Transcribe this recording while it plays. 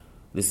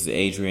This is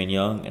Adrian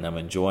Young, and I'm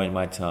enjoying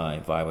my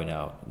time vibing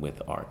out with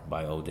art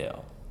by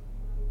Odell.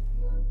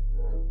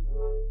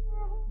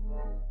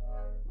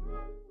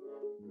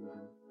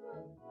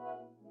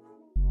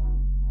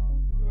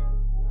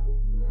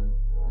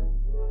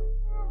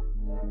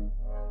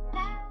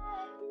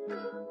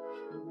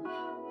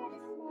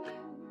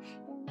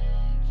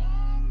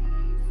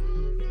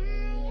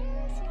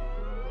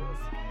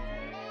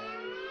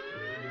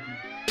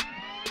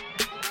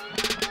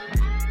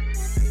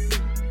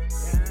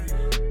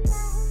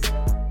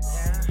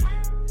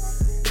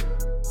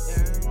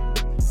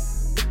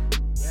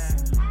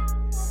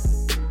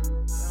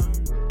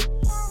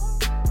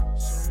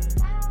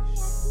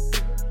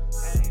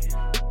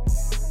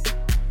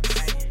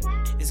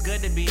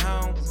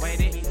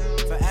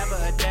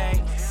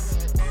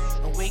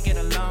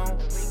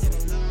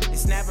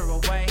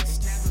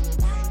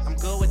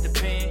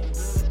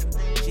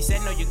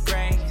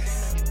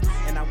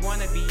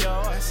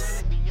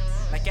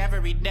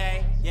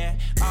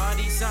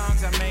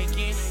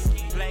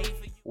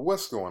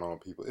 What's going on,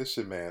 people? It's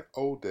your man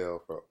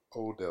Odell for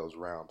Odell's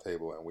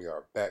Roundtable, and we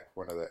are back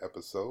for another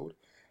episode.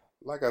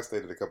 Like I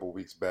stated a couple of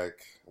weeks back,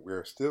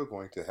 we're still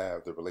going to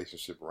have the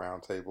Relationship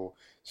Roundtable.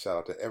 Shout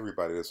out to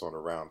everybody that's on the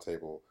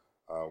roundtable,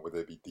 whether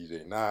it be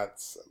DJ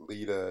Knots,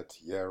 Lita,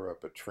 Tiara,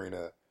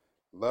 Patrina.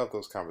 Love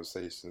those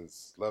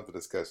conversations, love the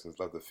discussions,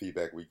 love the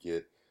feedback we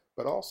get.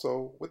 But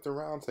also, with the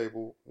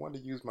roundtable, wanted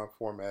to use my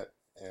format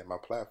and my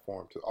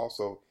platform to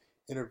also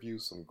interview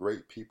some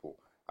great people.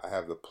 I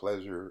have the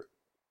pleasure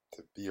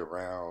to be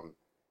around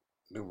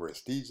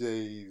numerous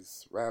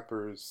DJs,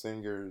 rappers,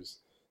 singers,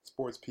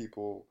 sports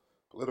people,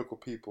 political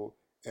people,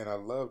 and I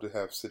love to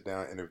have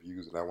sit-down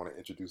interviews, and I want to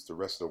introduce the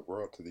rest of the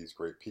world to these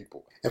great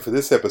people. And for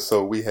this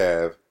episode, we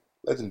have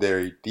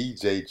legendary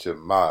DJ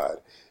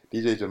Jamad.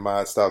 DJ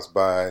Jamad stops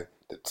by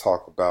to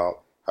talk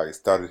about how he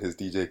started his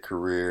DJ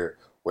career,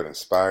 what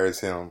inspires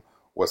him,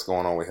 what's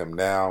going on with him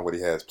now, what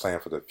he has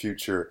planned for the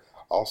future.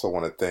 I also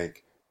want to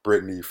thank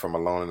Brittany from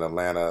Alone in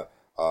Atlanta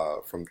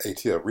from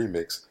ATL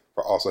Remix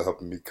for also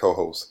helping me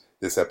co-host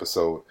this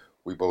episode.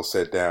 We both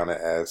sat down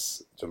and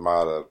asked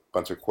Jamad a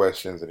bunch of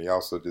questions, and he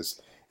also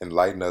just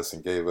enlightened us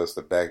and gave us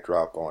the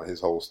backdrop on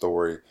his whole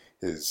story,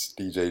 his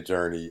DJ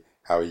journey,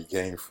 how he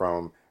came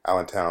from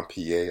Allentown,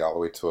 PA, all the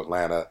way to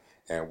Atlanta,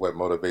 and what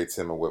motivates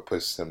him and what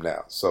pushes him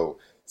now. So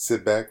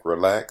sit back,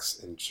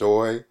 relax,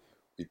 enjoy.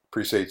 We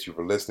appreciate you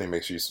for listening.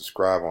 Make sure you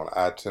subscribe on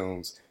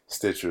iTunes,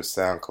 Stitcher,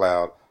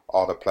 SoundCloud,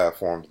 all the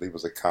platforms. Leave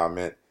us a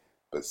comment,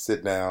 but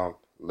sit down,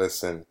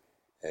 listen.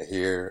 And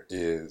here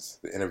is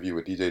the interview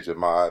with DJ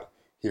Jamad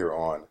here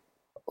on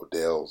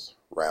Odell's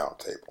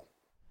Roundtable.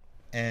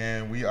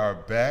 And we are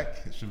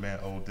back. It's your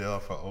man Odell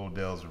for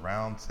Odell's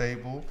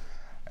Roundtable.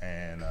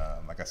 And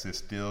like I said,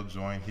 still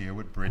joined here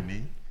with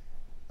Brittany,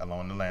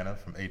 Alone in Atlanta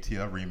from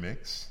ATL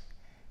Remix.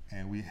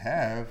 And we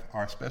have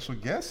our special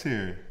guest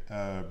here.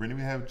 Brittany,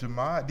 we have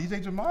Jamad,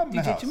 DJ Jamad in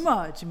the house.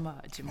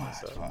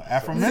 Jamad.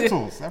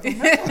 Afromentals.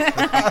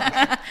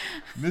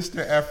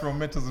 Mr.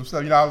 Afromentals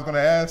himself. I was going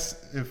to ask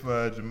if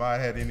Jamad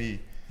had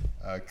any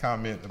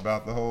comment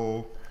about the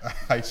whole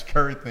Ice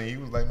Curry thing. He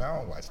was like, man, I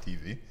don't watch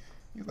TV.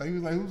 He was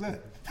like, who's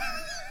that?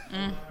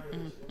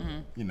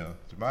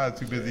 Jamad is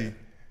too busy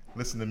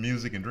listening to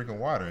music and drinking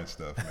water and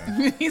stuff,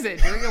 man. He said,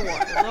 drinking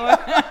water, Lord.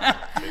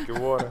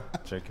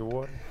 Drink your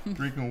water.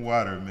 Drinking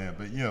water, man.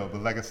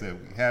 But like I said,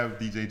 we have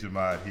DJ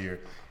Jamad here.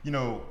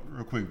 Real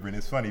quick, Brent,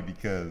 it's funny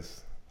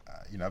because,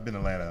 I've been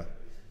in Atlanta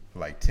for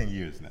like 10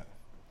 years now,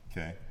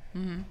 okay?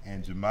 Mm-hmm.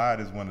 And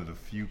Jamad is one of the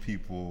few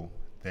people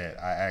that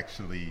I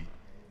actually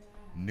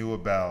knew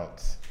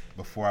about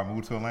before I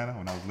moved to Atlanta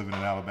when I was living in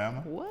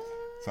Alabama. What?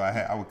 So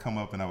I would come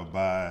up and I would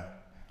buy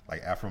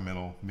like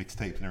Afro-Metal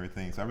mixtapes and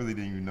everything. So I really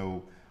didn't even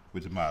know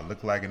what Jamad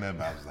looked like and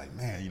nothing. I was like,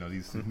 man,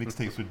 these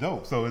mixtapes are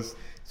dope. So it's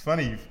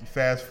funny, you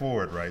fast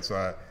forward, right? So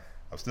I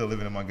was still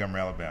living in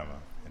Montgomery, Alabama,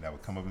 and I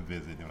would come up and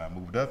visit. And when I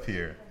moved up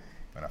here,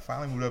 I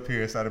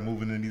started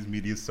moving in these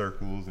media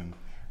circles and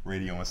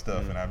radio and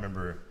stuff. Mm-hmm. And I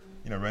remember,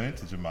 running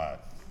into Jamad.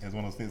 It was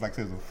one of those things, like I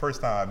said, it was the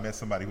first time I met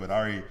somebody who had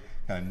already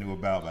kind of knew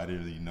about, but I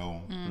didn't really know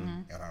him.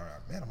 Mm-hmm. And I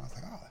met him, I was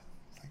like,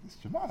 it's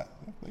Jamad,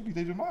 like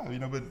DJ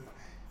Jamad, but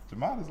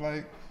Jamad is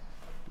like,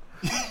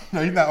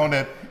 he's not on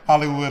that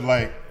Hollywood,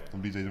 like,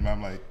 I'm DJ Jamad.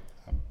 I'm like,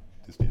 I'm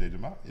just DJ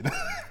Jamad,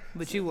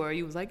 But you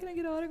was like, can I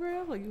get an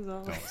autograph? Like, you was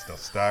all Don't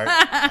start.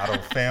 I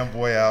don't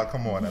fanboy out.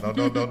 Come on, now.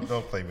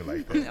 Don't play me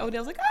like that.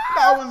 Odell's like, No,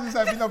 I was just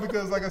happy,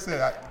 because like I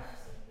said,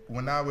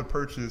 when I would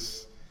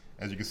purchase,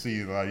 as you can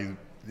see, a lot of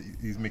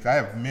these mix, I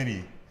have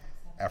many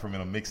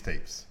Afro-Metal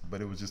mixtapes, but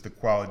it was just the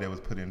quality that was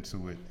put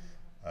into it,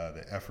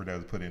 the effort that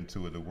was put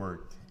into it, the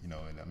work, And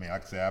I mean,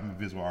 like I said, I'm a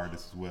visual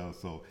artist as well,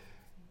 so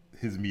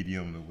his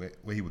medium, the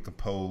way he would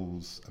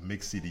compose a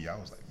mix CD, I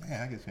was like,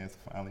 man, I get a chance to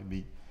finally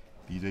meet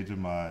DJ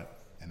Jamad,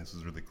 and this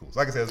was really cool. So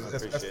like I said, I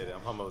appreciate it.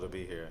 I'm humbled to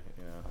be here.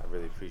 I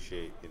really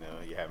appreciate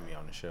you having me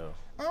on the show.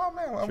 Oh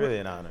man, it's really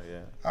an honor.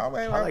 Yeah. Oh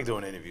man, I like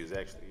doing interviews.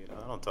 Actually,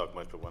 I don't talk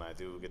much, but when I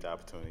do get the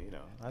opportunity,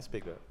 I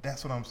speak up.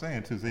 That's what I'm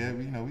saying too. So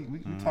we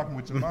talking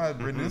with Jamad,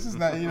 Brittany. This is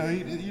not,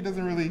 he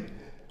doesn't really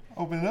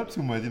open it up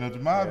too much. You know,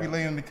 Jamad be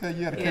laying in the cut.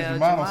 You got to catch Yeah,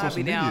 Jamad on Jamad social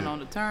be media. down on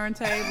the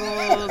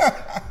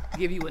turntables,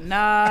 give you a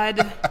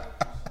nod.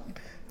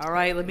 All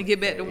right, let me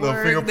get back to Little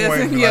work. finger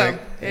pointing, yeah.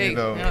 like, Hey, you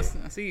know, I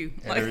see you.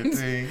 And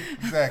everything.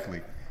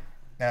 Exactly.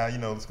 Now, you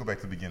know, let's go back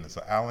to the beginning.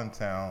 So,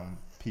 Allentown,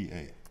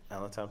 PA.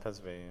 Allentown,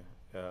 Pennsylvania.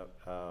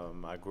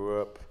 I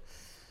grew up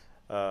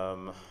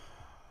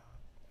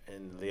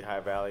in the Lehigh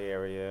Valley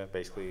area,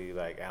 basically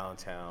like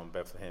Allentown,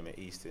 Bethlehem, and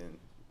Easton.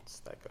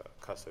 It's like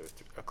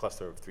a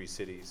cluster of 3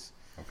 cities.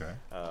 Okay.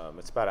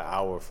 It's about an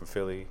hour from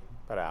Philly,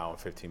 about an hour and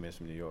 15 minutes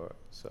from New York.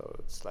 So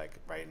it's like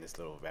right in this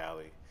little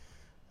valley.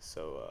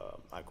 So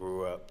I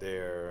grew up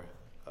there,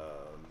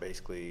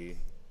 basically.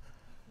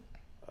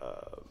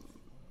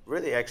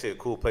 Really, actually, a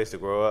cool place to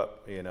grow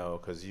up, you know,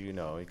 because you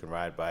can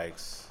ride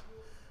bikes,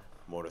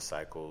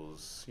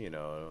 motorcycles, you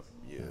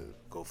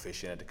go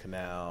fishing at the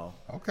canal.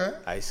 Okay.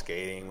 Ice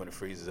skating when it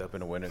freezes up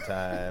in the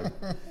wintertime.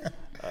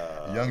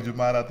 Young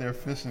Jamad out there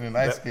fishing and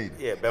ice skating.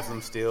 Yeah,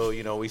 Bethlehem still,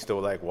 we still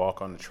like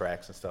walk on the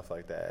tracks and stuff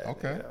like that.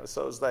 Okay.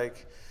 So it's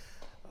like,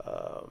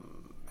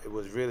 it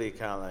was really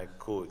kind of like a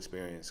cool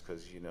experience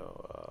because,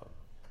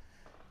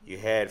 you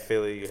had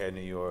Philly, you had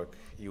New York,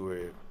 you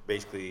were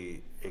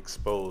basically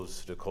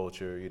exposed to the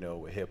culture,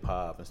 with hip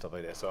hop and stuff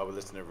like that. So I would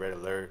listen to Red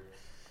Alert,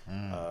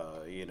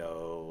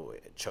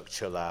 Chuck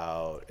Chill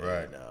Out,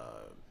 right. and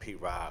Pete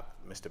Rock,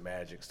 Mr.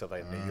 Magic, stuff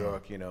like New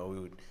York. We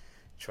would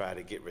try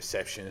to get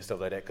reception and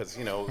stuff like that because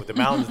with the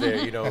mountains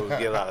there, we get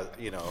a lot of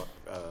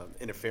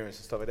interference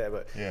and stuff like that.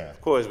 But yeah. Of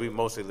course, we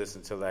mostly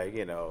listened to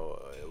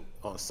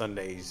on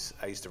Sundays.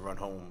 I used to run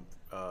home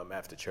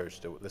after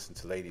church to listen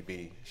to Lady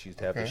B. She used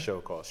to have this show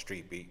called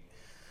Street Beat.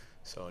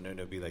 So and then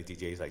there'll be like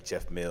DJs like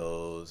Jeff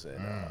Mills, and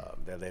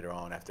then later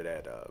on after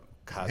that,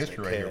 Cosmic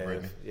History right here,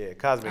 Brittany. Yeah,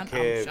 Cosmic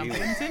Kev. He was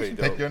pretty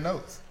dope. Take your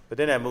notes. But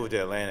then I moved to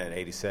Atlanta in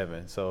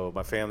 '87. So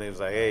my family was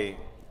like, "Hey,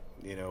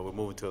 we're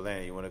moving to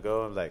Atlanta. You want to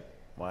go?" I'm like,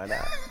 "Why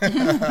not?"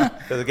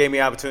 Because it gave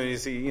me opportunity to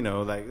see,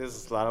 like this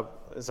is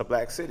it's a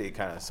black city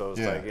kind of. So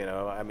it's like,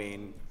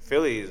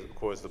 Philly is of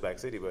course the black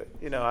city, but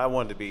I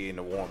wanted to be in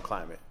a warm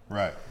climate.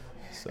 Right.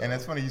 So. And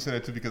it's funny you said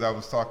that too because I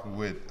was talking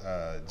with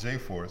J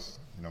Force,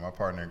 my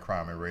partner in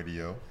crime and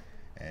radio,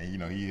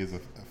 and he is a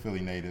Philly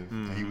native,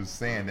 and he was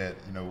saying that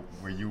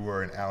where you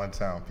were in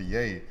Allentown,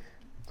 PA,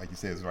 like you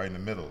said, it's right in the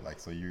middle, like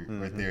so you're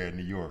right there in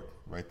New York,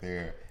 right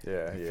there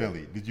in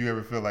Philly. Did you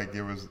ever feel like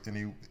there was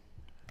any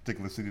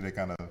particular city that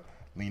kind of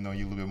leaned on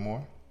you a little bit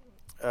more?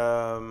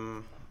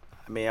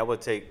 I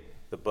would take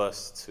the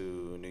bus to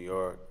New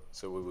York,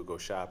 so we would go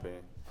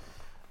shopping.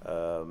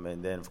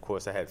 And then, of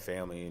course, I had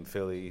family in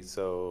Philly,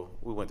 so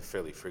we went to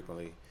Philly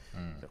frequently.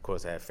 Of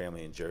course, I had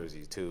family in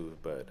Jersey, too,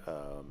 but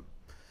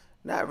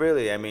not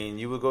really.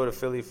 You would go to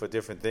Philly for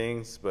different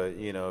things, but,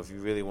 if you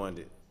really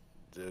wanted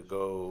to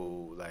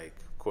go, like,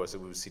 of course,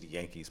 we would see the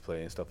Yankees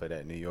play and stuff like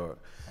that in New York.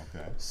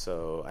 Okay.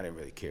 So I didn't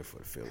really care for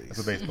the Phillies. It's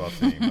a baseball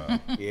team.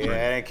 Yeah,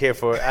 I didn't care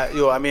for it.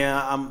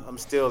 I'm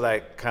still,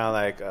 like, kind of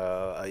like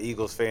an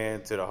Eagles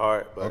fan to the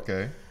heart, but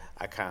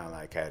I kind of,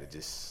 like, had to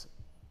just...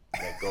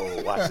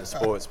 go watch the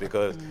sports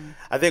because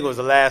I think it was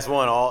the last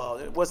one.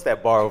 What's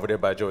that bar over there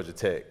by Georgia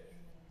Tech?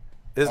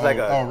 It's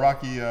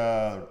Rocky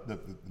the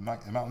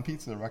Mountain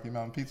Pizza, Rocky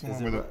Mountain Pizza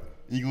one where the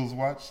Eagles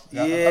watch.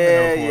 Yeah.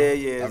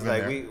 It's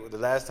like the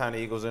last time the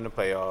Eagles were in the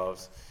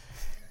playoffs,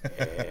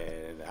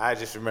 and I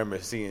just remember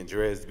seeing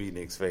Drez beat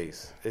Nick's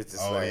face. It's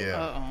just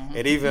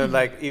and even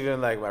like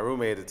my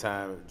roommate at the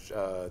time,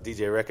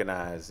 DJ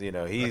Recognized.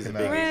 He's a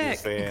big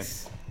Eagles fan.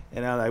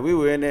 And I'm like, we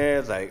were in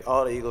there, like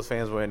all the Eagles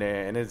fans were in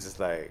there, and it's just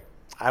like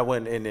I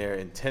went in there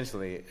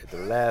intentionally at the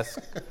last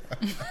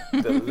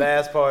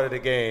part of the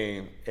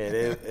game, and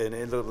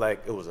it looked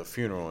like it was a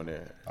funeral in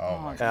there. Oh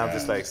my God. And I'm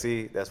just like,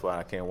 see, that's why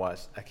I can't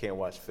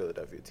watch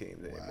Philadelphia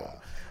teams anymore.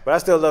 But I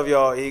still love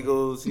y'all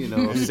Eagles,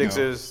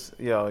 Sixers,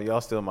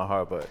 y'all still in my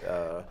heart. But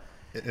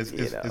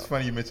it's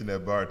funny you mentioned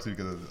that bar too,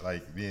 because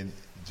like me and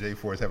Jay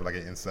Forrest have like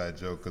an inside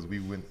joke because we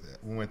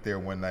went there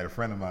one night. A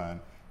friend of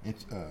mine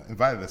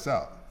invited us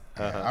out.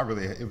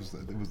 It was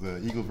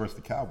the Eagles versus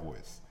the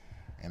Cowboys,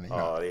 and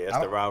that's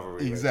the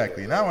rivalry.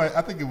 Exactly. Right there. Now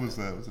I think it was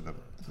a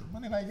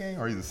Monday night game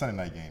or either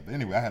Sunday night game. But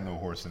anyway, I had no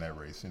horse in that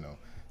race,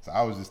 So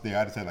I was just there.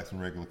 I just had like some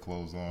regular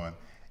clothes on,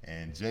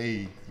 and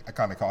Jay, I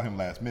kind of called him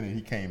last minute.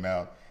 He came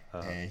out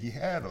and he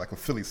had like a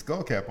Philly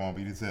skull cap on,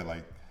 but he just had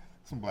like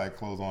some black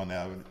clothes on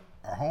now.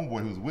 Our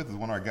homeboy who was with us,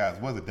 one of our guys,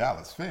 was a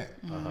Dallas fan.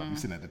 We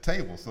sitting at the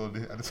table, so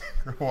this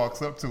girl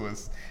walks up to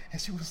us, and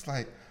she was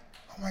like,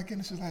 "Oh my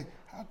goodness!" She was like,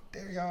 "How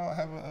dare y'all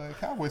have a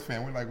Cowboys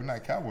fan?" We're like, "We're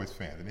not Cowboys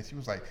fans." And then she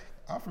was like,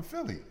 "I'm from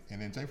Philly."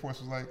 And then Jay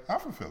Force was like, "I'm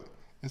from Philly."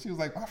 And she was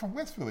like, "I'm from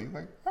West Philly." He's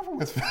like, "I'm from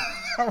West Philly."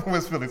 I'm from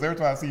West Philly. So every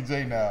time I see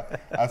Jay now,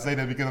 I say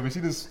that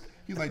because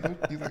he's like,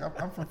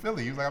 "I'm from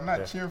Philly." He's like, "I'm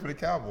not cheering for the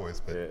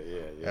Cowboys." But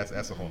that's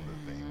a whole other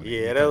thing.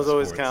 Yeah, that was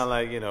always kind of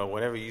like,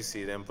 whenever you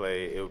see them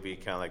play, it would be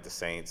kind of like the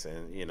Saints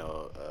and,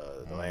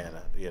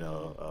 Atlanta,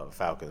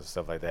 Falcons,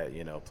 stuff like that,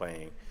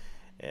 playing.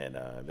 And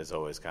there's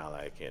always kind of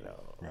like,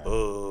 Right.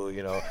 boo,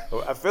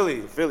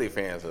 Philly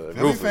fans are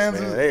Philly ruthless, fans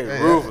man. are They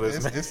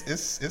ruthless, man.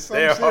 It's something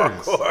They're serious.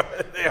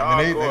 hardcore. They're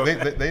I mean,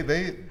 hardcore.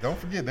 they don't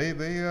forget they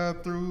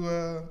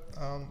threw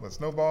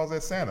snowballs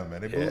at Santa,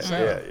 man. They booed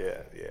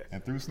Santa Yeah.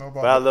 and threw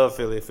snowballs. But I love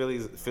Philly.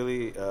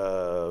 Philly,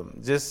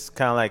 just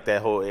kind of like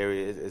that whole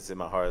area. It's in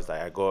my heart. It's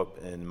like I go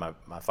up, and my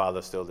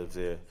father still lives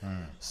there,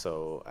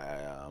 so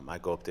I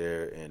go up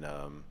there, and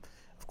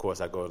of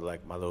course I go to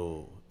like my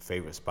little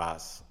favorite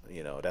spots.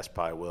 That's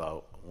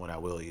probably when I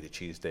will eat a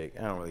cheesesteak.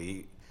 I don't really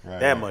eat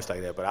that much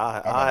like that, but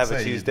I'll have a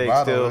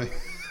cheesesteak still,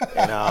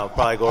 and I'll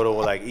probably go to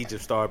like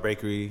Egypt Star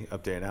Bakery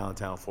up there in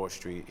Allentown, 4th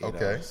Street.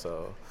 Okay.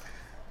 So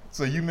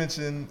you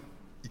mentioned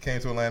you came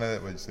to Atlanta.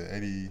 What you said,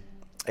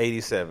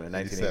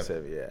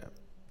 1987, yeah.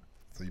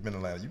 So you've been in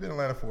Atlanta. You've been in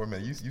Atlanta for a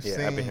minute. You've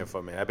seen. I've been here for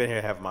a minute. I've been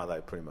here half my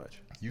life, pretty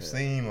much. You've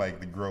seen like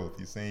the growth.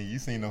 You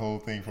seen the whole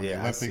thing from the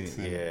Olympics.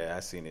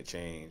 I've seen it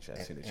change.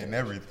 And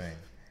everything.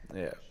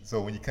 Yeah.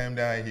 So when you came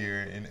down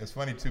here, and it's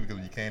funny too because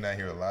when you came down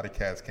here, a lot of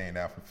cats came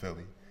down from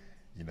Philly.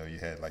 You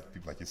had like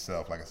people like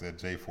yourself, like I said,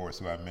 Jay Force,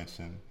 who I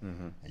mentioned,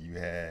 and you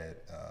had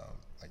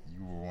like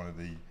you were one of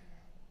the.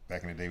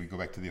 Back in the day, we go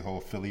back to the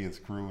whole Phillies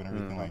crew and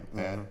everything like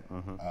that.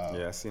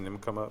 Yeah, I seen them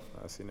come up.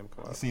 You seen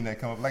that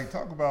come up. Like,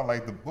 talk about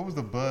like what was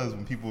the buzz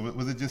when people?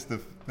 Was it just the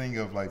thing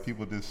of like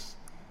people just,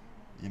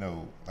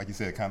 like you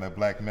said, kind of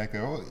black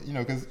mecca? Or,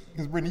 because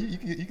Brittany,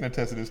 you can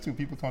attest to this too.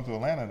 People come to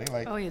Atlanta, they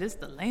like. Oh yeah, this is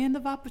the land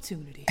of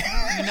opportunity.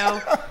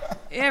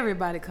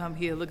 Everybody come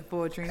here looking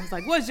for a dream. It's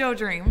like, what's your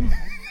dream?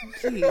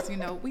 Jeez,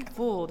 we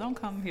full. Don't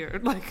come here.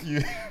 Like,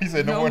 you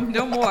said no more.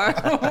 No more.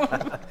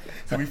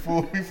 So we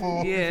full.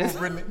 Yes, we full,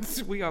 Brittany?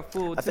 We are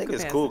full. I think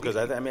it's cool because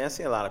I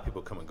see a lot of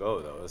people come and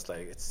go though. It's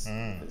like it's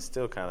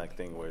still kind of like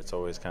thing where it's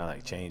always kind of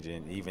like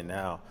changing. Even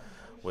now,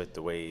 with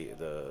the way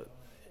the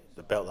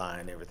belt line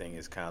and everything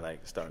is kind of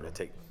like starting to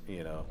take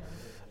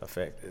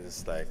effect.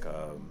 It's like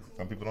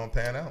some people don't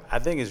pan out. I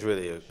think it's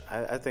really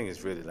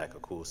like a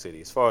cool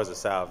city. As far as the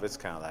South, it's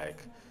kind of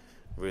like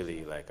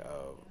really like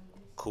a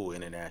cool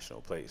international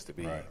place to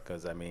be.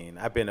 Because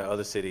I've been to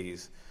other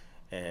cities,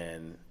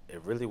 and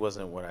it really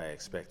wasn't what I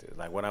expected.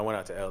 Like when I went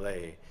out to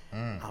LA,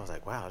 I was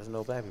like, wow, there's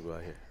no black people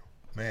out here.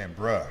 Man,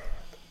 bruh.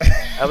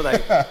 I was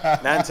like,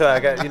 not until I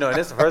got, and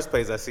this is the first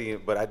place I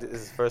seen, this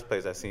is the first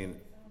place I seen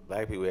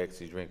black people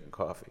actually drinking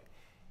coffee.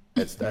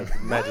 It's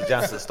Magic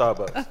Johnson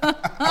Starbucks.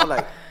 I'm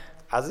like,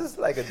 is this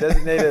like a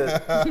designated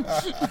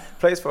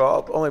place for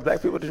only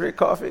black people to drink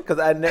coffee? Because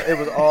it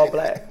was all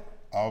black.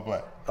 All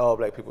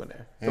black people in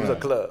there. Yeah. It was a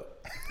club.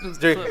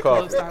 Drinking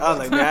coffee. I was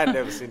like, man, I'd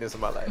never seen this in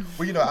my life.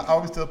 Well, I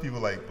always tell people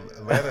like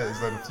Atlanta is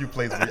like a few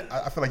places where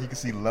I feel like you can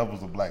see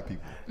levels of black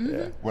people.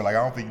 Yeah. Where like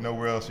I don't think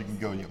nowhere else you can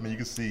go. You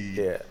can see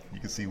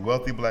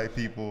wealthy black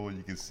people.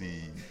 You can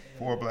see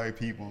poor black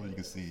people. You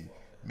can see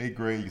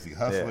mid-grade. You can see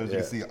hustlers. You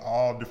can see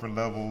all different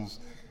levels.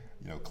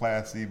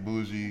 Classy,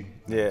 bougie,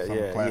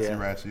 classy,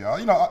 ratchet.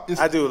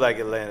 I do like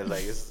Atlanta.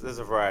 Like there's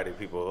a variety of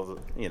people,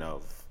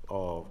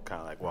 all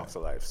kind of like walks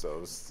of life.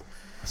 So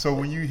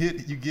when you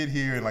get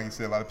here, and like you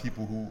said, a lot of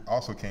people who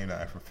also came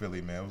down from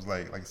Philly, man, it was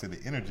like I said,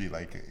 the energy,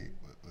 like a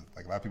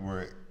lot of people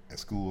were at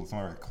school, some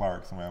were at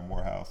Clark, some were at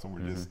Morehouse, some were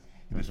just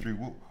in the street.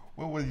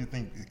 What do you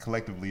think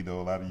collectively,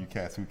 though, a lot of you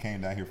cats who came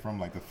down here from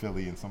like the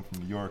Philly and some from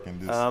New York and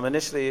this?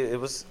 Initially, it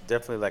was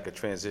definitely like a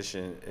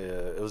transition.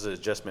 It was an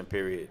adjustment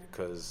period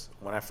because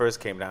when I first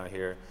came down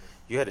here,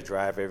 you had to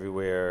drive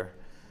everywhere.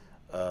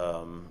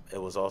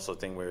 It was also a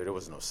thing where there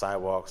was no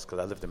sidewalks because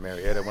I lived in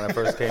Marietta when I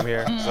first came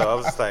here. So I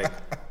was just like,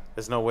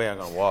 there's no way I'm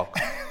going to walk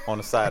on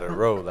the side of the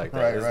road like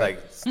that.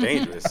 It's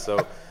dangerous.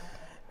 So,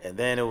 and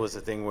then it was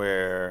a thing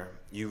where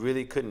you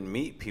really couldn't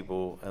meet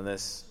people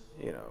unless,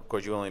 of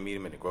course, you only meet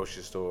them in the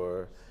grocery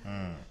store.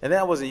 And then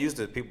I wasn't used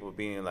to people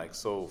being like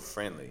so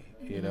friendly.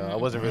 I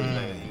wasn't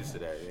really used to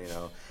that,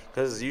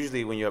 because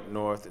usually when you're up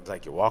north, it's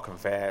like you're walking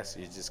fast.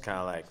 You're just kind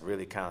of like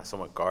really kind of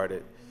somewhat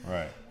guarded.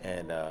 Right.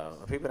 And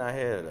people down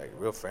here are like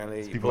real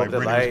friendly. People like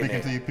Brittany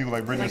speaking to you. People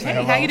like Brittany saying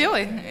hey, hello. how you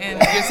doing? And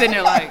you're sitting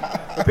there like.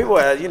 People,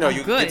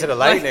 you good. get to the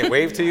light and they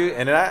wave to you.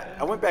 And then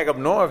I went back up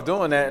north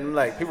doing that, and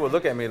like people would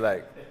look at me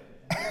like,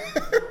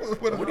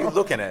 what are you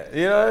looking at?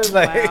 It's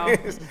like. Wow.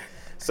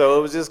 So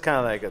it was just kind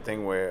of like a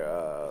thing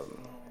where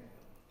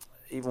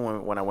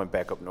even when I went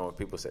back up north,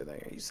 people said,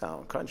 like, you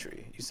sound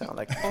country. You sound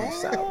like you're from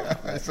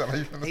the South.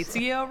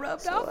 ATL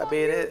rubbed off. I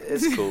mean,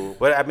 it's cool.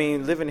 But, I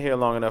mean, living here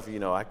long enough,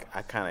 I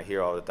kind of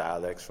hear all the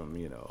dialects from,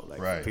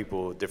 from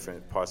people,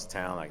 different parts of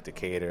town. Like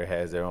Decatur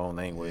has their own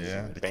language.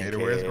 Yeah, Decatur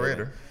wears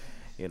greater.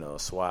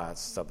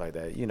 Swats, stuff like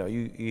that.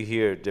 You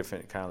hear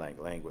different kind of like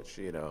language,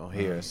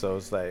 here. So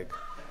it's like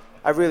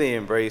I really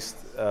embraced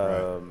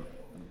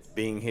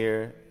being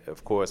here.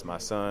 Of course, my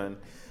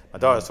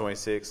daughter's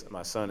 26,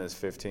 my son is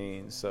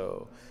 15,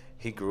 so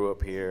he grew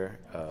up here.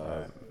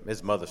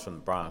 His mother's from the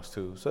Bronx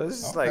too, so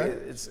it's just like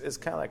it's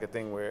kind of like a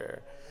thing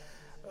where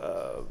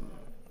I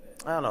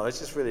don't know. It's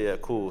just really a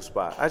cool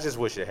spot. I just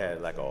wish it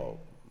had like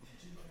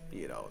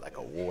like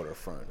a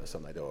waterfront or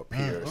something like that, or a pier.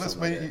 Here, it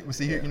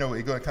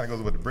kind of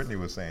goes with what Brittany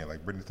was saying.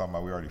 Like Brittany's talking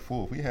about, we already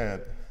full. If we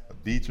had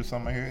beach or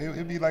something here,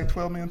 it'd be like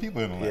 12 million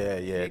people in the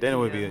land. Yeah. Then it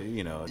would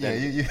be,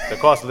 the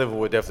cost of living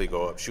would definitely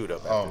go up, shoot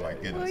up. Oh my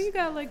goodness. Well, you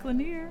got Lake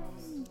Lanier.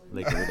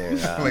 Lake Lanier,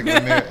 Like when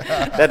they're-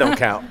 that don't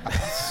count.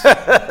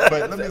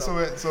 But let me,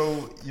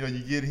 so you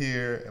get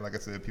here, and like I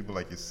said, people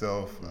like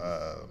yourself.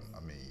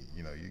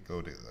 You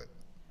go to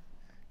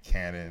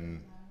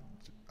Canon,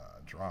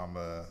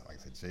 Drama, like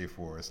I said,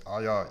 J-Force.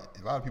 All y'all,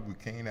 a lot of people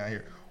came out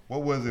here.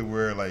 What was it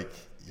where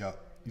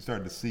you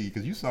started to see,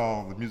 because you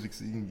saw the music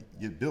scene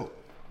get built?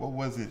 What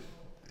was it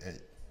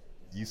that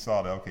you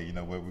saw that, okay, you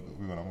know what,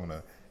 I'm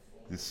gonna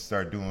just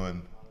start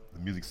doing the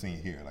music scene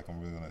here? Like, I'm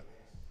really gonna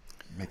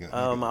make a.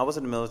 I was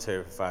in the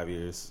military for 5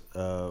 years. I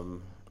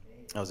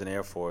was in the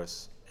Air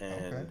Force,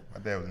 and Okay. My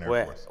dad was in the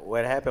Air Force.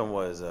 What happened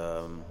was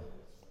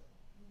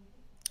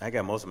I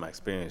got most of my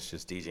experience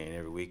just DJing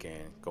every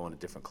weekend, going to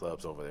different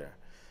clubs over there,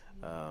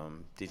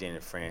 DJing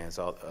in France,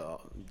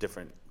 all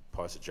different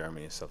parts of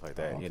Germany and stuff like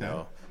that.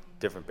 Okay.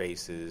 Different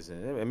bases,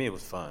 and I mean it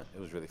was fun.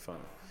 It was really fun.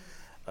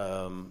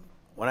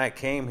 When I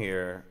came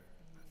here,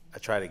 I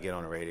tried to get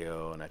on the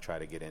radio and I tried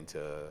to get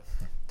into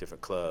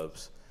different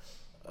clubs.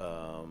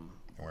 And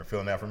we're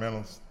feeling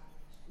instrumentals.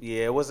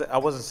 Yeah, I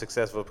wasn't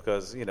successful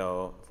because,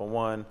 for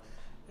one,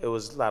 it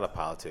was a lot of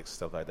politics,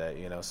 stuff like that,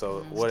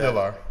 So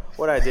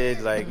what I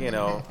did,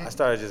 I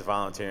started just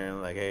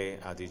volunteering, like, hey,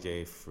 I'll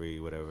DJ free,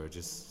 whatever,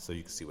 just so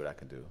you can see what I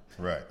can do.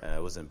 Right.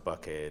 It was in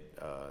Buckhead,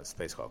 a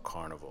place called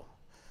Carnival.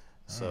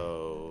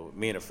 So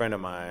me and a friend of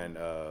mine,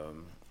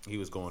 he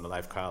was going to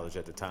Life College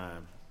at the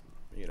time,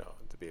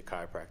 to be a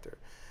chiropractor.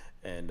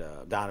 And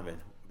Donovan,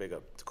 big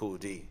up to Cool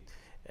D.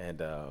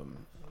 And, of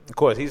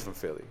course, he's from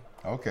Philly.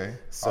 Okay.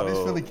 So, all these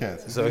Philly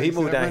cats. So he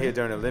moved down here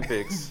during the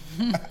Olympics,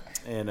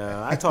 and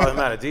I taught him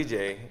how to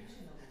DJ.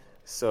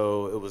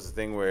 So it was a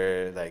thing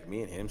where,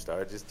 me and him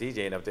started just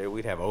DJing up there.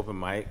 We'd have open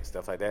mic,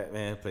 stuff like that.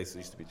 Man, places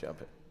used to be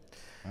jumping.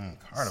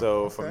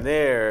 So from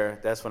there,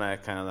 that's when I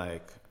kind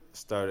of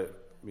started,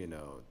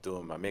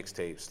 doing my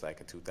mixtapes.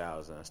 In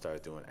 2000, I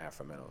started doing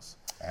Afromentals.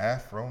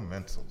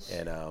 Afromentals.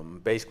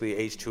 And basically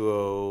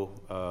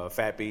H2O,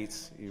 Fat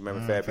Beats. You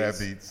remember Fat Beats?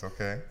 Fat Beats,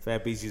 okay.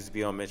 Fat Beats used to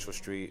be on Mitchell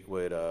Street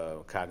with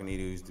Cognito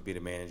used to be the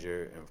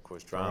manager, and of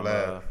course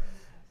Drama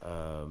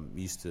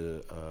used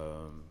to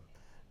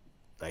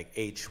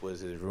H was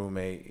his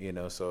roommate,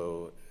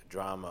 so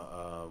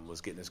Drama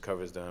was getting his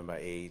covers done by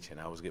H, and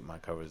I was getting my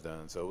covers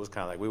done. So it was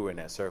kind of we were in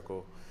that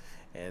circle,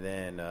 and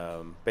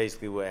then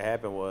basically what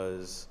happened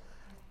was,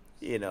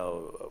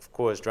 of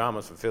course,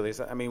 Drama's from Philly.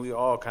 So, I mean, we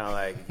all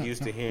kind of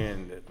used to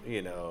hearing,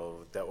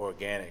 the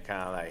organic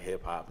kind of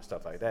hip hop and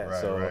stuff like that.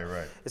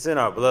 Right. It's in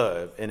our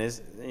blood, and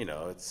it's,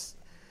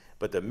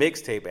 but the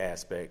mixtape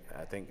aspect,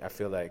 I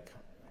feel like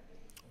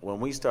when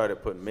we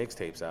started putting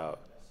mixtapes out,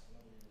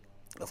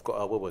 of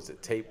course, what was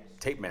it?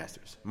 Tape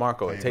Masters.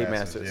 Marco at Tape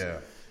Masters. Yeah.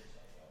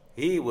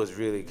 He was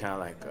really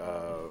kind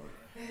of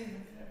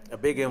a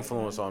big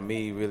influence on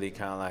me, really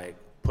kind of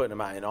putting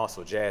them out, and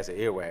also Jazz at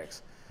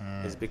Earwax.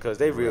 Is because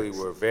they really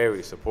were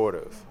very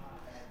supportive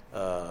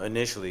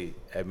initially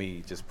at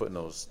me just putting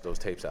those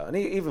tapes out, and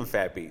even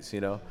Fat Beats,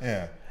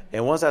 Yeah.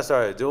 And once I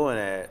started doing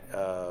that,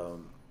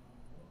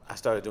 I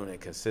started doing it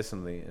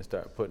consistently and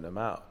started putting them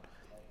out.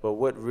 But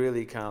what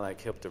really kind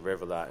of helped to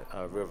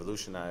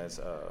revolutionize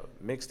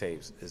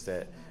mixtapes is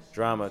that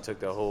Drama took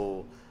the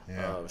whole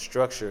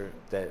structure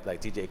that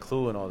DJ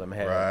Clue and all them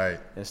had,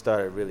 and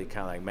started really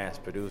kind of mass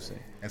producing.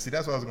 And see,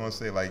 that's what I was going to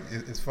say.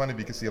 It's funny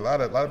because see, a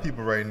lot of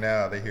people right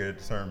now, they hear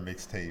the term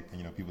mixtape,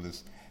 and people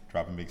just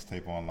dropping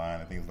mixtape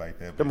online and things like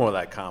that. They're more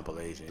like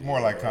compilations.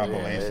 More like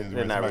compilations. Yeah,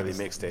 they're not really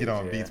mixtapes. Get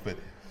on beats, but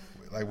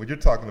what you're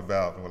talking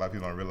about, what a lot of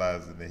people don't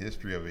realize in the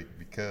history of it,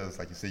 because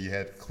like you said, you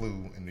had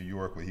Clue in New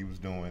York, what he was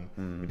doing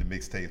with the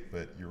mixtape.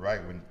 But you're right,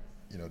 when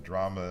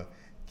Drama,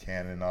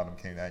 Canon, and all them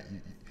came out,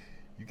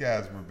 you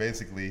guys were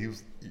basically you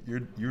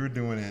were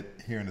doing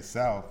it here in the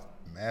South,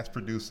 mass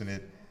producing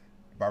it,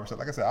 barbershop.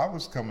 Like I said, I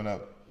was coming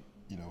up,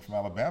 from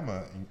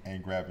Alabama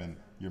and grabbing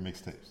your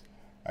mixtapes.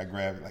 I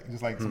grabbed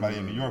just like somebody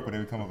in New York, where they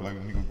would come up let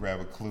me go grab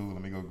a Clue,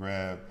 let me go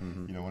grab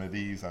one of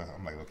these.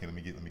 I'm like, okay, let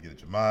me get a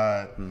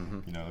Jamad,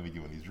 let me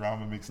get one of these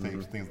Drama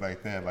mixtapes, things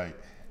like that.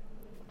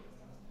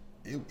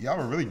 Y'all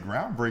were really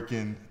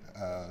groundbreaking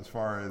as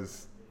far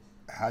as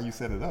how you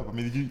set it up. I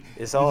mean,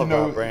 It's all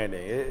about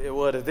branding.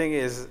 The thing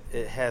is,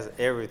 it has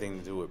everything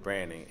to do with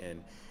branding,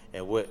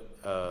 and what,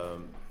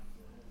 of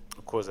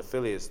course,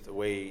 affiliates, the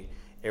way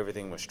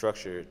everything was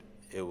structured,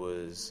 it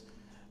was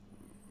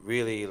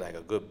really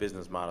a good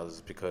business model, is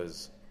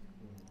because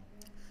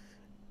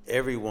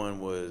everyone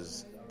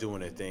was doing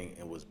their thing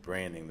and was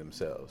branding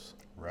themselves.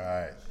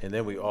 Right. And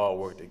then we all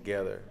worked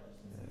together.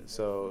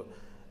 So,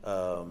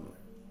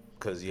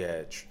 because you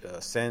had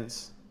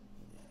Sense,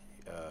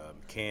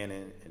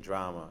 Canon, and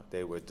Drama,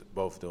 they were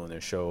both doing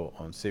their show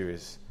on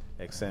Sirius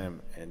XM,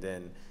 and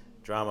then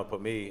Drama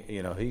put me,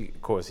 he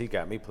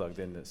got me plugged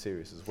into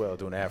Sirius as well,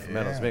 doing the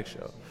Afromentals mix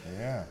show.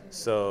 Yeah.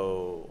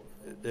 So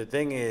the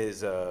thing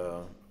is,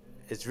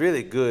 it's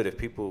really good if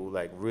people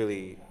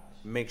really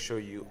make sure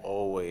you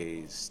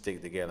always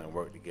stick together and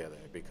work together,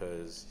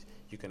 because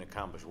you can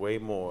accomplish way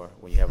more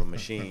when you have a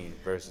machine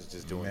versus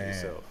just doing it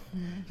yourself.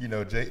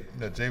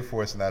 Jay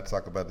Forrest and I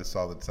talk about this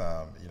all the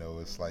time.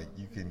 It's like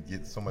you can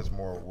get so much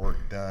more work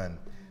done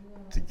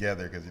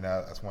together because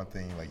that's one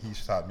thing. Like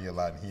he's taught me a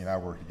lot, and he and I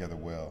work together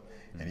well.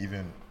 And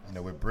even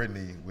with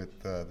Brittany,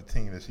 with the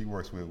team that she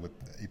works with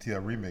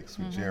ATL Remix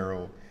with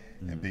Gerald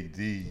and Big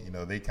D,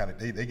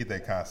 they get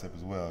that concept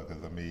as well.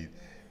 Because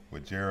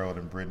what Gerald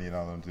and Brittany and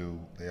all them do,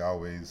 they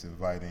always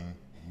inviting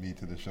me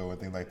to the show and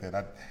things like that.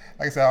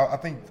 Like I said, I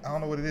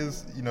don't know what it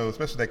is,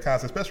 especially that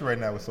concept, especially right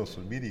now with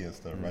social media and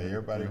stuff, right?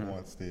 Everybody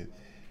wants to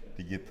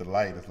get the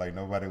light. It's like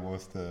nobody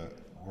wants to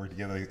work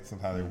together.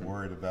 Sometimes they're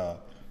worried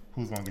about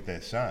who's going to get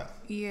that shine.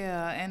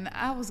 Yeah, and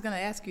I was going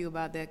to ask you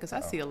about that because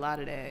I see a lot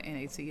of that in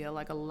ATL,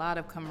 like a lot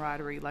of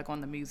camaraderie, like on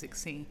the music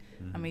scene.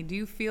 I mean, do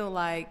you feel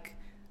like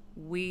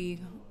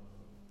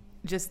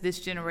this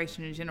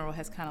generation in general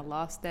has kind of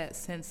lost that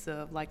sense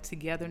of like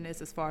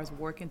togetherness as far as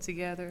working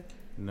together?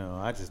 No,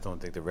 I just don't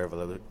think the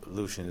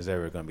revolution is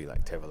ever going to be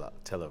like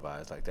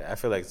televised like that. I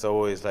feel like it's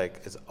always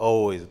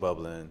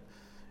bubbling,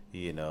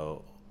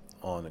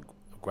 on the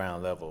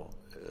ground level.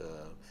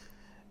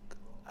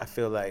 I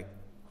feel like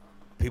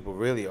people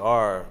really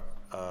are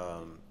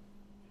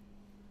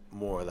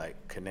more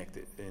like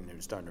connected and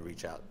they're starting to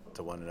reach out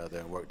to one another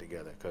and work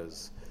together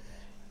because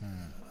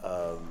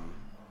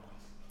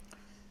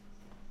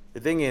the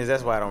thing is,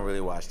 that's why I don't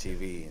really watch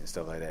TV and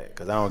stuff like that,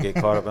 because I don't get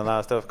caught up in a lot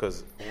of stuff,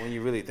 because when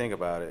you really think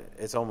about it,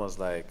 it's almost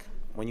like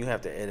when you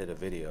have to edit a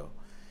video,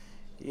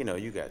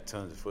 you got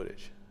tons of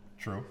footage.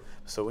 True.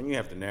 So when you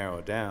have to narrow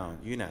it down,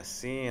 you're not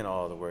seeing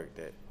all the work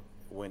that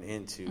went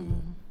into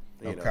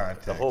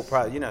the whole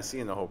process. You're not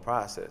seeing the whole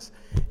process.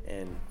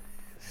 And,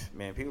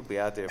 man, people be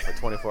out there for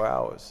 24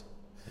 hours.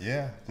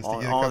 Yeah. Just to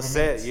on, get a on couple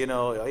set,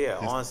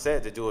 minutes. on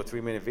set to do a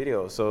 3-minute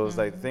video. So it's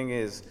like the thing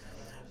is,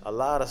 a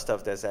lot of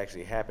stuff that's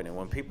actually happening.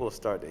 When people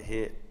start to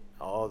hit,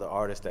 all the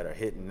artists that are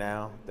hitting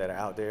now, that are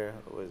out there,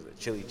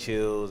 Chili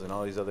Chills and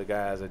all these other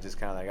guys are just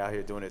kind of like out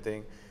here doing their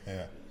thing.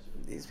 Yeah.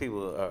 These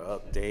people are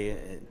up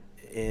day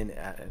in,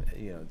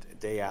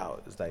 day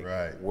out. It's like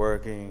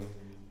work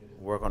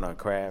on our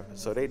craft.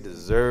 So they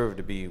deserve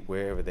to be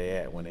wherever they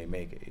at when they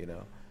make it,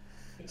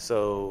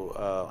 So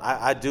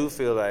I do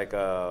feel like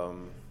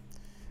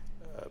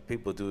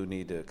people do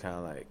need to kind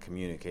of like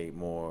communicate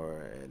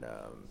more and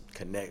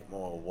connect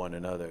more with one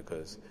another,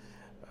 because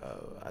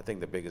I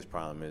think the biggest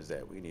problem is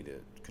that we need to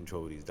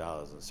control these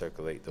dollars and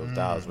circulate those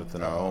dollars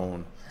within our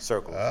own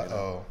circles.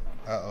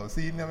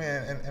 See,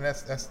 man, and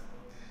that's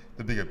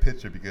the bigger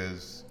picture,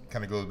 because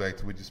kind of goes back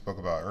to what you spoke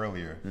about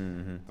earlier,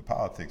 the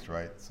politics,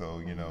 right?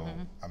 So,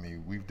 I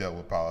mean, we've dealt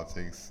with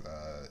politics,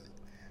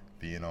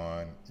 being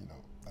on,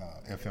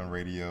 FM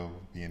radio,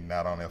 being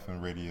not on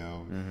FM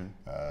radio,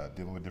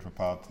 dealing with different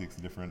politics,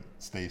 different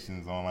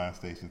stations, online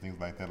stations, things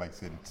like that. Like I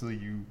said, until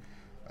you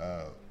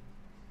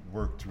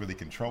work to really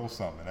control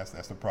something,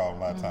 that's the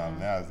problem a lot of times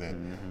now, is that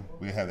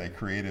we have that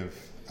creative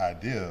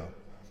idea,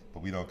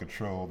 but we don't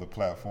control the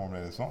platform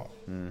that it's on.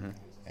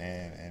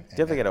 And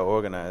definitely got to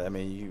organize. I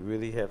mean, you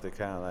really have to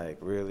kind of like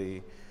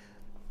really,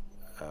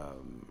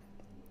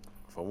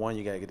 for one,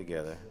 you got to get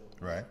together,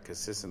 right,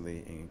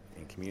 consistently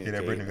and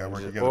communicate,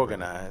 and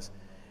organize.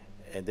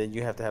 And then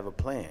you have to have a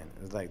plan.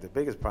 It's like the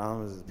biggest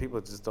problem is people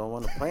just don't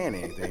want to plan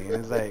anything.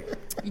 And it's like,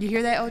 you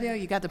hear that, Odell?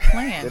 You got to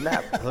plan. They're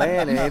not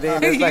planning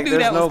anything. It's like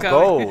there's no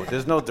goal.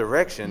 There's no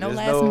direction. No there's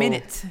last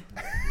minute.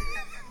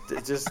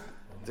 There's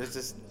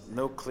just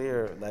no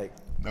clear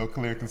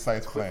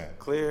concise plan.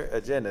 Clear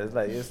agenda. It's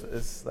like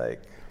it's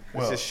like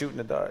it's just shooting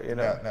the dark.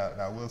 Now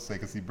I will say,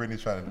 because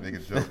Brittany's trying to make a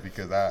joke,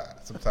 because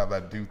sometimes I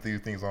do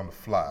things on the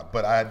fly,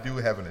 but I do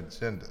have an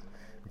agenda.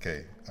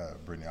 Okay,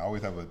 Brittany, I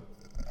always have a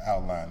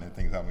outline and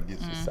things I'm gonna get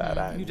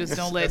you. You just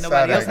don't let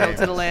nobody else know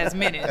to the last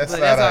minute. That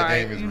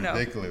side-eye game is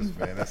ridiculous,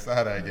 man. That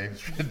side-eye game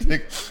is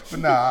ridiculous.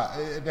 But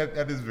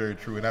that is very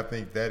true, and I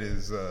think that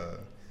is,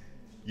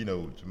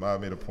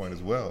 Jamad made a point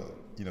as well.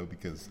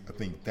 Because I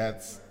think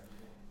that's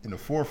in the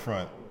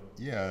forefront.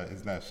 Yeah,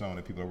 it's not shown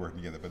that people are working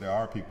together, but there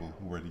are people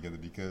who work together,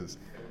 because,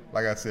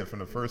 like I said, from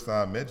the first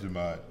time I met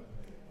Jamad,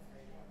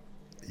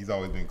 he's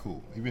always been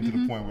cool. Even to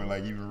the point where,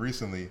 like, even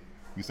recently,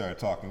 we started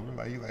talking. We're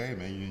like, he's like, hey,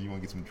 man, you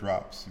want to get some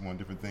drops? You want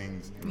different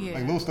things? Yeah.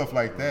 Like little stuff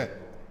like that.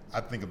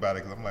 I think about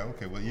it because I'm like,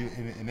 okay, well,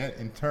 and that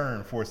in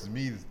turn forces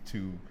me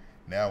to,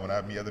 now when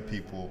I meet other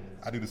people,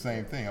 I do the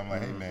same thing. I'm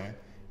like, hey, man,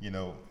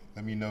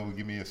 let me know,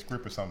 give me a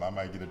script or something. I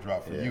might get a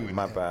drop for you.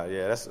 My power,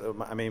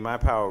 my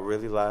power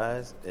really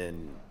lies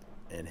in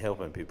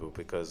helping people,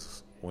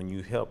 because when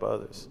you help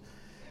others,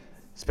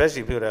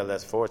 especially people that are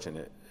less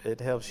fortunate, it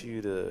helps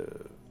you to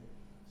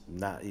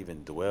not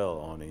even dwell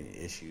on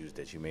the issues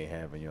that you may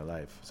have in your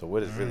life. So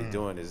what it's really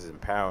doing is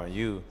empowering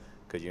you,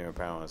 because you're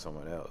empowering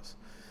someone else.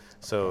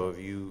 So if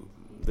you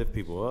lift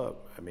people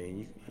up, I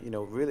mean,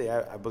 really,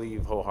 I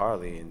believe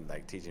wholeheartedly in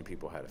like teaching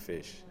people how to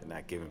fish and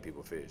not giving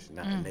people fish,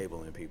 not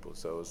enabling people.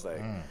 So it's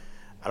like,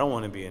 I don't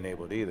want to be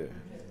enabled either.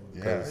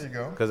 Yeah, there you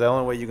go. Because the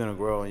only way you're going to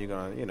grow, and you're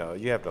going to,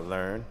 you have to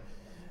learn,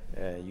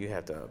 and you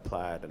have to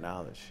apply the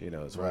knowledge,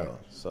 as well.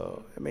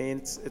 So, I mean,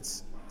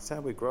 it's It's how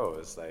we grow.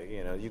 It's like,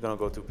 you know, you're gonna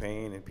go through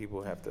pain, and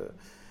people have to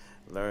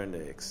learn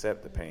to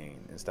accept the pain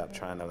and stop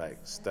trying to like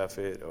stuff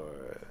it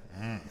or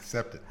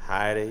accept it,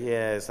 hide it.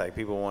 Yeah, it's like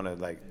people want to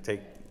like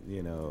take,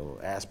 you know,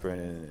 aspirin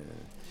and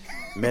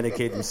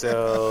medicate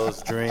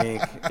themselves,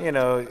 drink, you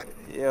know,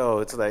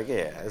 it's like,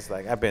 yeah, it's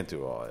like I've been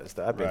through all this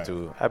stuff. I've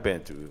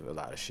been through a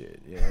lot of shit.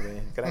 You know what I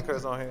mean? Can I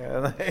curse on here?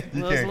 Like,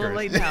 well, it's a little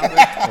late now.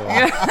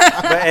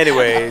 But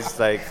anyways,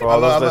 like for all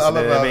those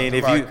listening, I mean,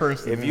 if you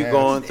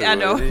going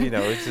through it, you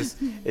know,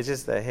 it's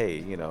just that, hey,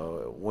 you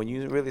know, when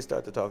you really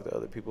start to talk to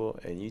other people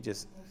and you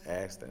just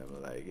ask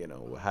them, like, you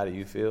know, how do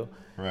you feel?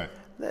 Right.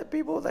 Let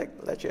people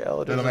let your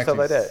elders and stuff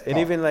like that. And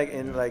even like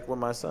like with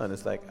my son,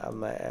 it's like I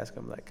might ask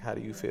him like, how do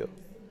you feel?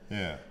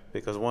 Yeah.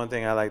 Because one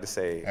thing I like to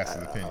say,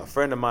 a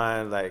friend of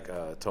mine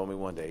told me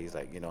one day, he's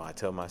like, you know, I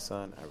tell my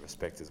son I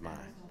respect his mind.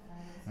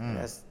 And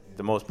that's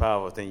the most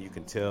powerful thing you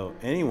can tell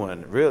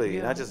anyone, really,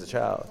 not just a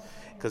child.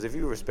 Because if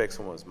you respect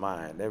someone's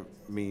mind, that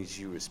means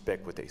you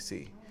respect what they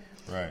see.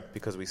 Right.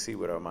 Because we see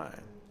with our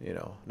mind, you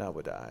know, not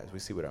with the eyes. We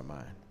see with our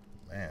mind.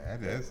 Man,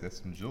 that's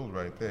some jewels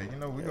right there. You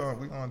know, we're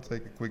gonna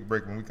take a quick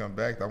break. When we come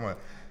back, we're gonna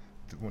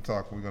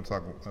talk with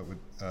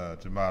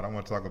Jamad. I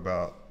want to talk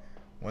about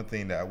one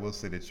thing that I will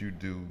say that you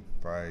do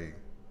probably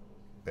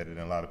better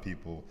than a lot of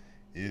people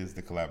is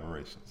the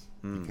collaborations.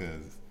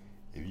 Because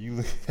if you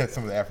look at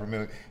some of the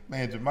Afro-American,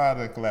 man, Jamad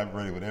done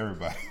collaborated with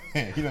everybody.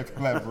 He done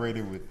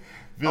collaborated with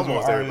visual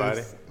almost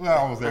artists. Everybody. Well,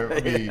 almost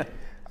everybody.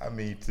 I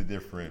mean, to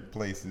different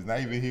places, not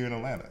even here in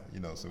Atlanta. You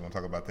know, so we're gonna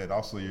talk about that.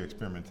 Also, your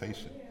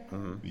experimentation,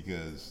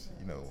 because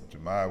you know,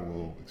 Jamad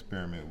will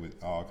experiment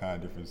with all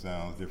kinds of different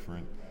sounds,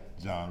 different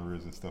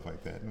genres, and stuff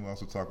like that. And we'll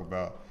also talk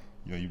about.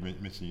 You know, you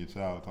mentioned your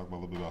child. Talk about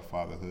a little bit about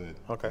fatherhood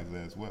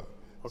as well.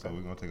 Okay. So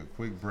we're going to take a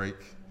quick break.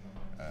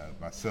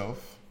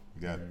 Myself,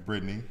 we got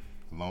Brittany,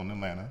 alone in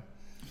Atlanta.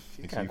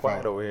 She's kind of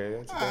quiet over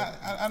here.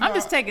 I'm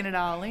just taking it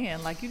all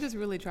in. Like, you just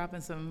really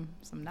dropping some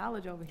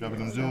knowledge over here.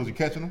 Dropping them jewels. You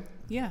catching them?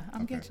 Yeah,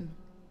 I'm catching them.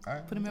 All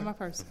right. Put them in my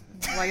purse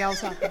while y'all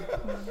was talking. All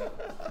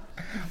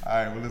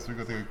right, well, listen,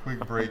 we're going to take a quick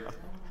break.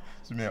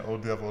 So, man,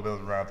 Odell for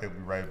Odell's Roundtable. We'll be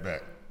right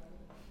back.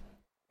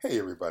 Hey,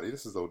 everybody.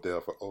 This is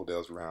Odell for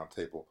Odell's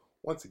Roundtable.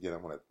 Once again, I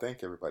want to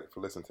thank everybody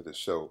for listening to the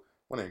show.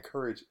 I want to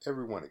encourage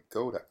everyone to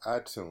go to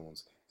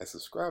iTunes and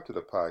subscribe to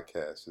the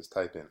podcast. Just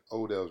type in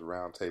Odell's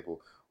Roundtable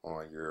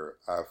on your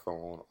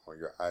iPhone or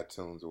your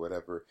iTunes or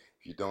whatever.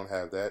 If you don't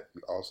have that,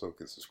 you also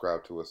can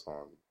subscribe to us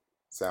on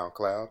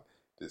SoundCloud.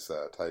 Just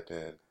type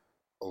in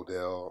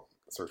Odell,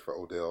 search for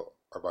Odell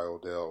or by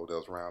Odell,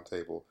 Odell's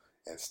Roundtable,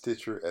 and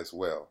Stitcher as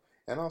well.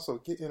 And also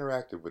get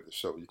interactive with the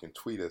show. You can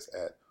tweet us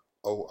at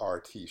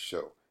ORT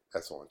Show.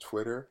 That's on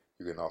Twitter.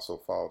 You can also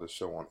follow the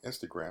show on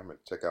Instagram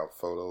and check out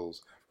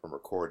photos from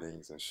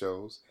recordings and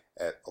shows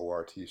at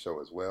ORT Show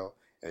as well.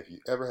 And if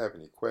you ever have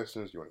any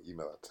questions, you want to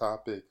email a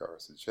topic or a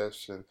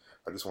suggestion,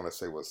 or just want to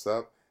say what's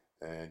up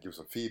and give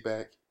some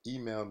feedback,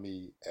 email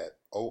me at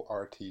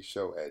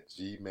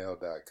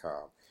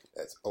ortshow@gmail.com.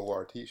 That's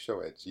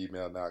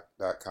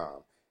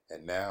ortshow@gmail.com.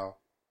 And now,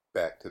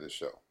 back to the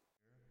show.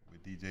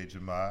 With DJ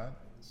Jamad,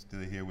 still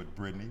here with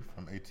Brittany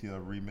from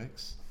ATL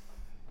Remix.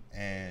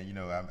 And, you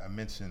know, I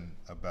mentioned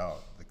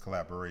about the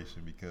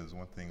collaboration because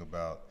one thing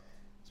about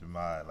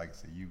Jamad, like I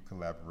said, you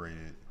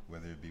collaborated,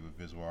 whether it be with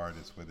visual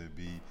artists, whether it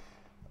be, you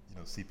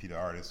know, CP the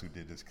artist who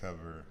did this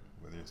cover,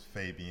 whether it's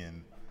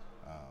Fabian,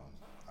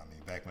 I mean,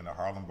 back when the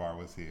Harlem Bar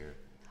was here.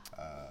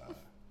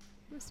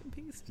 Rest in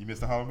peace. You missed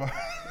the Harlem Bar?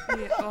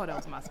 Yeah, oh, that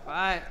was my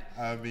spot.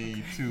 I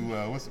mean,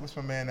 what's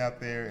my man out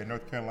there in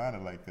North Carolina,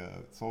 like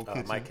Soul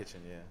Kitchen? My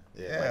Kitchen, yeah.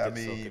 Yeah, I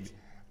mean,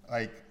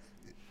 like,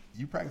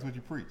 you practice what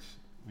you preach.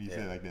 When you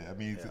say it like that, I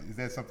mean, is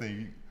that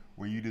something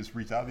where you just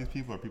reach out to these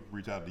people, or people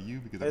reach out to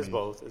you? Because it's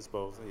both. It's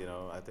both. You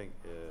know, I think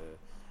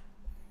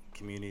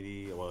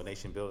community,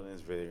 nation building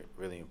is really,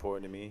 really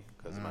important to me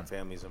because my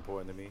family is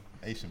important to me.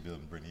 Nation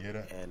building, Brittany, hear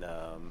that? And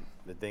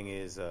the thing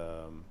is,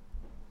 I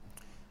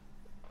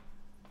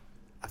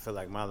feel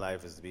like my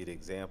life is to be the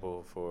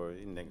example for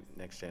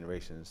next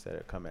generations that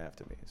are coming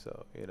after me.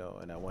 So, you know,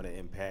 and I want to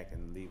impact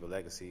and leave a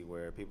legacy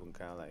where people can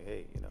kind of like,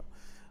 hey, you know,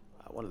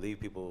 I want to leave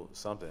people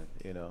something,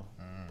 you know,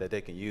 that they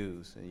can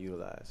use and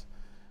utilize,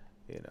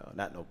 you know,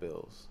 not no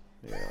bills,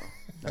 you know,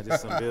 not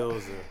just some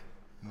bills or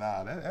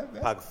that's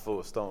pocket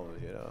full of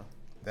stones, you know.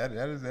 That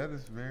is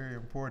very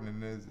important,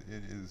 and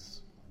it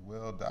is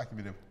well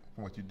documented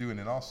from what you do, and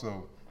then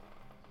also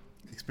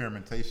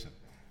experimentation,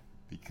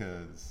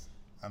 because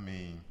I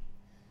mean,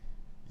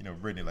 you know,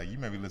 Brittany, like you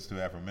maybe listen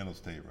to Afro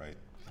Mental's tape, right?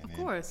 And of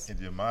course. And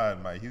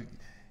Jamad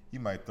he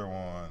might throw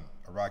on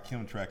a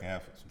Rakim track and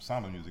have some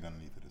samba music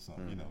underneath it or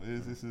something. You know,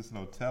 it's just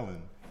no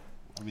telling.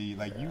 I mean,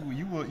 like you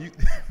will,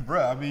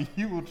 bruh. I mean,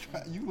 you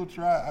will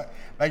try.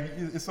 Like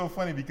it's so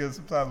funny because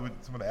sometimes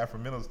with some of the Afro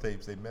Mental's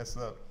tapes, they mess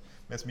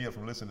me up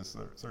from listening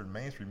to certain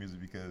mainstream music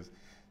because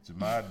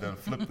Jamad done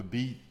flipped the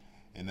beat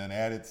and then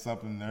added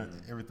something,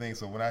 everything.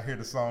 So when I hear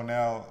the song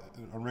now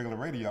on regular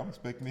radio, I'm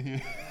expecting to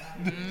hear.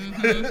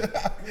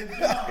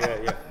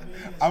 Yeah.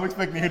 I'm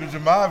expecting to hear the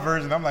Jamad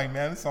version. I'm like,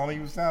 man, this song don't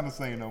even sound the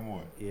same no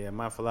more. Yeah,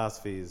 my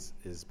philosophy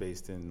is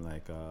based in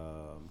like,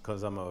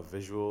 because I'm a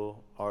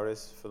visual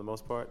artist for the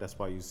most part. That's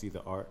why you see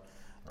the art.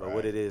 But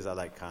what it is, I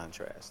like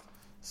contrast.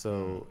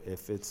 So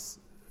if it's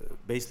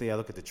basically, I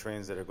look at the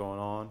trends that are going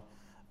on.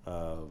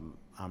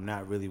 I'm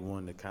not really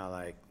one to kind of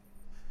like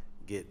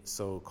get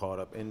so caught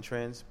up in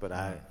trends, but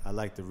I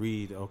like to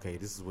read. Okay,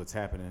 this is what's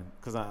happening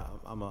because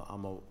I'm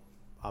a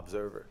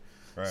observer.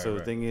 So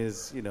the thing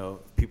is,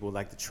 people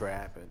like to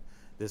trap and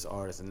this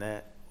artist and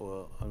that.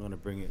 Well, I'm gonna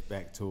bring it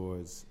back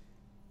towards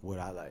what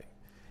I like,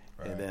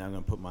 and then I'm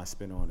gonna put my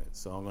spin on it.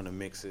 So I'm gonna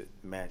mix it,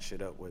 match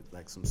it up with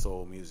like some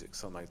soul music,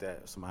 something like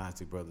that, some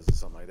Isley Brothers or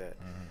something like that.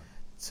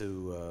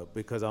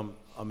 Because I'm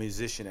a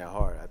musician at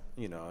heart. I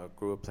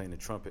grew up playing the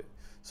trumpet.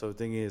 So the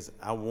thing is,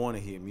 I want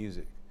to hear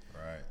music.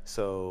 Right.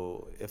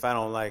 So if I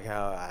don't like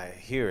how I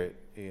hear it,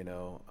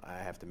 I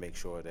have to make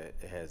sure that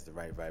it has the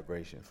right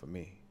vibration for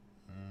me,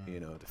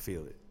 to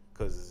feel it.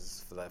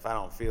 Because if I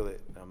don't feel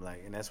it, I'm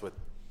like, and that's what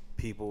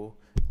people,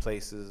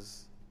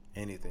 places,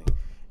 anything,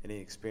 any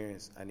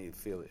experience, I need to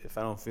feel it. If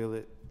I don't feel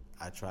it,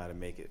 I try to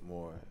make it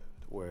more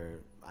where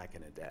I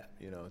can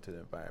adapt, to the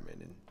environment,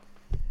 and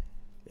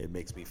it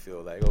makes me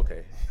feel like,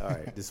 okay, all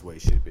right, this is the way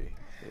it should be.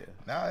 Yeah.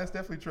 Now that's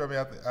definitely true. I mean,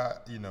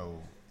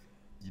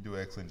 you do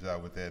an excellent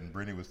job with that. And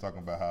Brittany was talking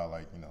about how,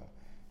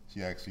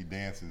 she actually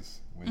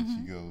dances when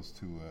she goes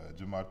to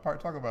Jamad.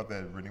 Talk about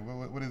that, Brittany.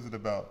 What is it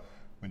about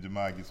when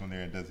Jamad gets on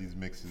there and does these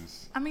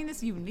mixes? I mean,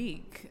 it's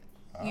unique,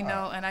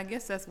 and I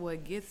guess that's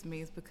what gets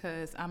me is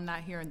because I'm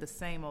not hearing the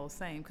same old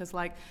same. Because,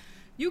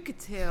 you could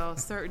tell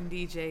certain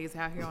DJs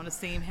out here on the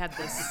scene had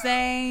the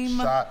same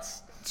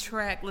shots.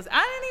 Track list.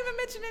 I didn't even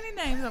mention any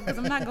names because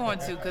I'm not going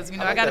to because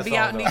I got to be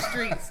out in these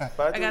streets.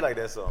 But I do like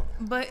that song.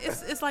 But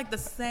it's like the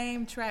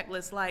same track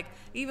list. Like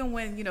even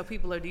when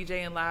people are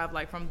DJing live,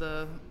 like from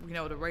the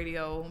the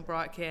radio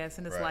broadcast,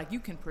 and it's like you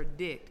can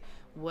predict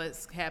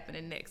what's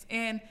happening next.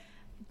 And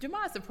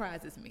Jamad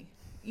surprises me.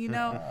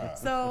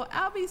 So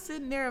I'll be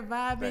sitting there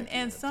vibing,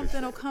 and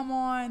something will come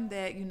on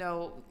that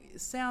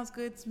sounds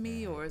good to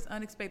me, or is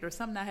unexpected, or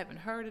something I haven't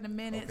heard in a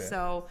minute. Okay.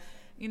 So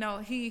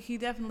he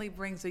definitely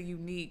brings a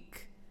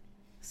unique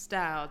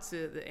style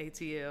to the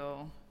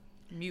ATL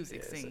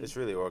music scene. It's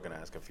really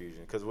organized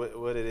confusion because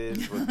what it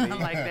is with me, I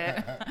like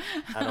that.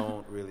 I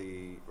don't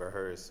really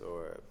rehearse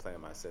or plan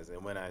my sets,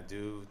 and when I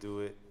do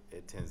it,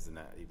 it tends to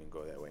not even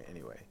go that way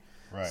anyway.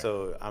 Right.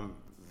 So I'm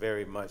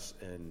very much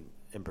an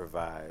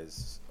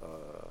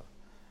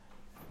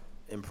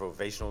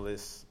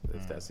improvisationalist,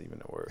 if that's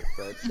even a word.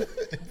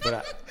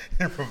 But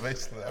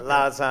Improvisationalist. a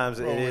lot of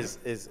times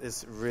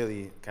it's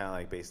really kind of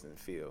like based in the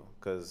feel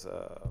because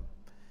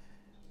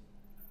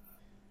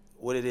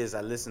what it is, I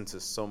listen to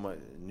so much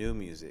new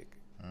music.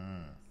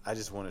 I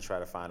just want to try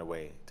to find a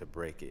way to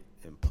break it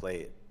and play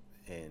it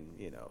and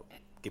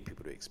get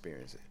people to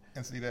experience it.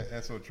 And see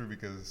that's so true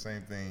because the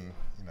same thing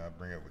I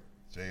bring up with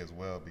Jay as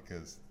well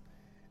because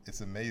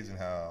it's amazing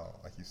how,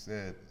 like you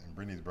said, and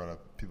Brittany's brought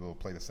up, people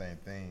play the same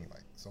thing.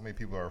 Like so many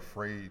people are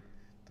afraid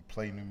to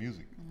play new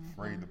music,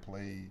 afraid to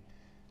play.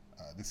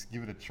 Just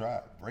give it a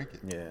try, break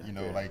it. Yeah.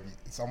 Like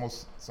it's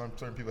almost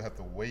certain people have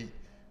to wait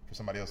for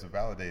somebody else to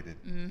validate it,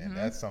 and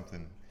that's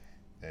something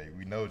that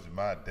we know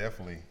Jamad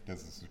definitely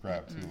doesn't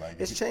subscribe to. Like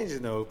it's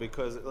changing though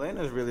because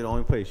Atlanta is really the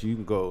only place you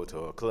can go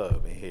to a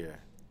club and hear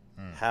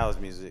house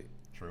music,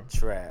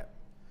 trap,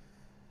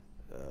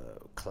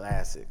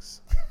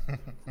 classics,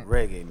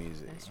 reggae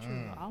music, That's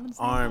true. All in the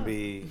same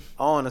R&B,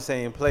 all in the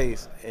same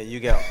place, and you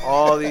got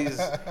all these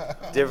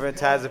different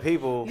types of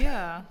people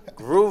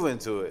grooving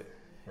to it.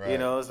 Right.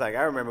 It's like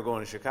I remember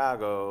going to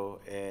Chicago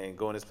and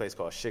going to this place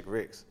called Chic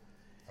Rick's.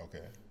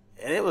 Okay.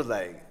 And it was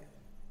like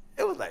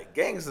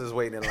gangsters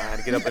waiting in line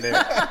to get up in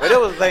there, but it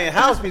was playing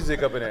house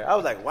music up in there. I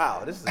was like,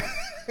 wow, this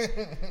is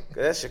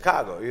that's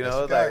Chicago, That's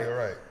Chicago, like,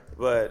 right?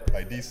 But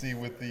like DC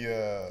with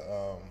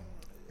the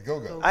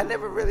go-go. I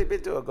never really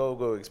been to a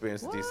go-go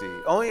experience in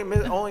DC.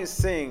 Only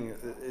sing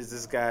is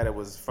this guy that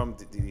was from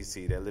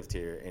DC that lived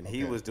here, and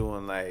he was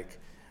doing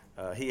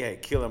he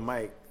had Killer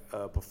Mike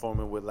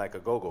performing with like a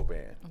go-go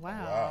band.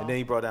 Wow. And then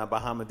he brought down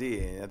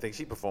Bahamadia, and I think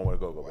she performed with a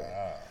go-go band.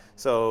 Wow.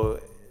 So,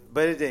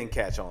 but it didn't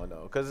catch on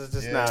though, because it's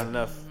just not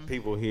enough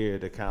people here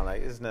to kind of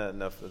it's not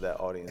enough of that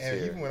audience and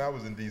here. Even when I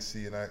was in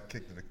DC and I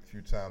kicked it a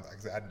few times,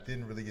 I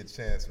didn't really get a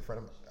chance.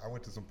 I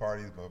went to some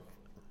parties, but a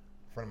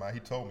friend of mine, he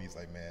told me, he's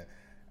like, man,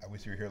 I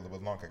wish you were here a little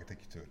bit longer. I could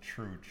take you to a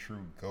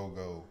true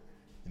go-go,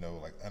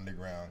 like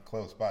underground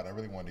club spot I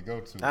really wanted to go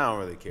to. I don't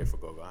really care for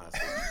go-go, honestly.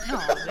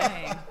 Oh,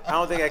 dang. I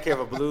don't think I care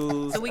for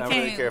blues. So I don't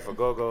really care for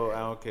go-go. I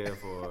don't care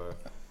for.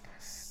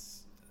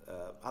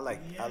 I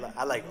like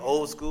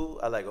old school.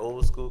 I like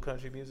old school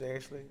country music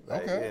actually.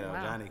 Like,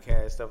 Wow. Johnny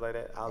Cash, stuff like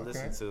that. I'll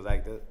listen to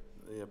like that.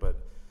 Yeah, but.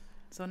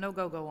 So no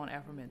go-go on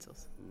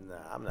Afromentals. Nah,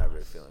 I'm not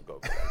really feeling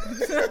go-go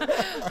like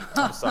that.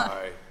 I'm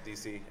sorry,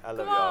 DC. I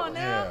love Come y'all. on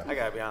now. I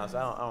gotta be honest.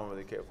 I don't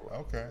really care for it.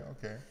 Okay.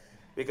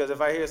 Because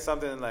if I hear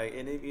something like,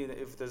 and even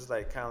if there's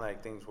like kind of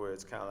like things where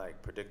it's kind of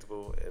like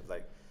predictable, if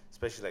like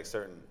especially like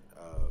certain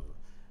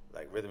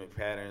like rhythmic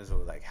patterns or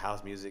like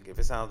house music, if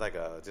it sounds like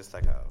just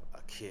like a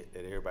kit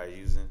that everybody's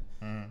using,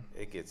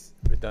 it gets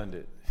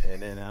redundant.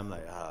 And then I'm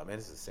like, man,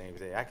 it's the same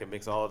thing. I can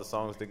mix all the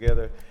songs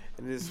together,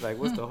 and it's like,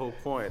 what's the whole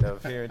point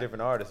of hearing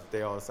different artists if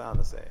they all sound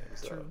the same?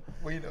 So. True.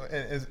 Well,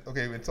 and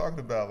okay, when talking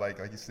about like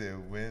you said,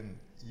 when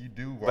you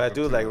do, But I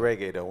do like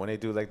reggae though. When they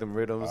do like them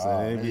rhythms,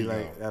 and they be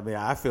like, go. I mean,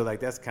 I feel like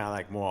that's kind of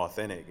like more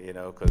authentic,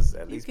 because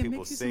at least people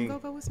mix sing. You can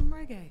go with some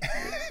reggae.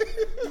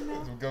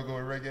 Some go-go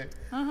and reggae.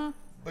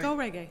 Go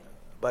reggae.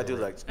 But I do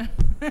like.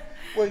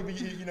 Well,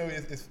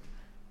 it's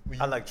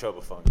I like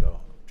Trouble Funk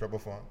though. Trouble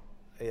Funk.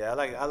 Yeah,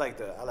 I like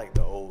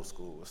the old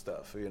school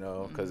stuff,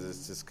 because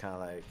it's just kind of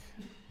like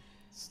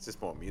it's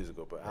just more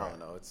musical. But I don't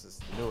know, it's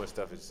just the newer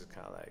stuff. It's just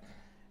kind of like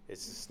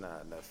it's just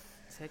not enough.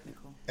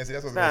 Technical. And see,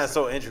 that's what It's not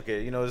so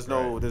intricate, there's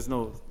no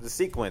the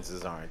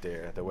sequences aren't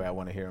there the way I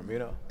want to hear them,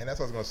 And that's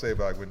what I was gonna say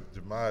about with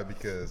Jamad,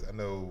 because I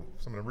know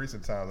some of the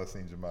recent times I've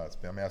seen Jamad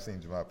spin. I mean, I've seen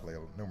Jamad play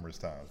numerous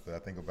times, but I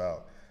think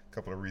about a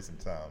couple of recent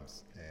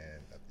times,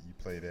 and you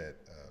played at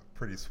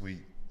Pretty Sweet.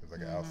 It was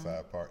like an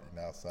outside party,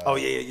 outside. Oh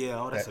yeah.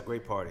 Oh, that's a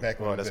great party.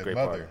 Back when that's it was a great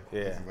Mother. party.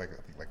 Yeah. This is I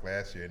think like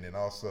last year, and then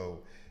also,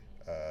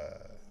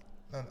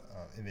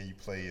 and then you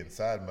play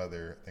inside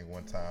Mother. I think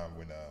one time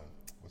when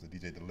was it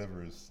DJ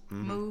Delivers?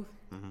 Move.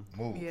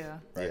 Move. Yeah.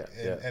 Right.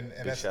 Yeah. And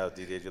Big that's shout out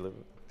DJ Deliver.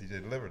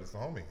 DJ Deliver, that's the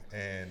homie.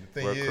 And the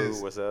thing Work is,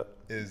 crew, what's up?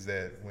 Is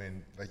that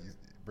when, like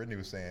Brittany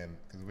was saying,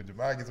 because when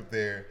Jamad gets up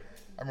there,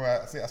 I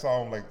remember I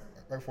saw him like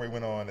right before he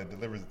went on and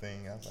delivers the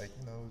thing. I was like,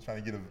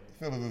 trying to get a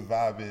feel of his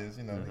vibe is,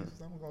 He's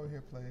just, I'm gonna go over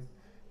here play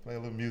a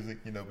little music,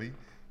 but he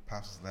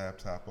pops his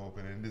laptop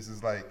open, and this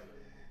is like,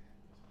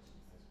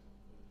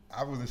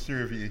 I wasn't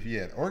sure if he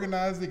had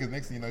organized it, because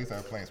next thing you know, he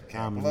started playing some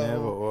Camp I'm Low.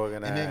 never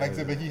organized. And then, like I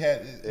said, but he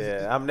had.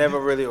 I'm never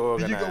really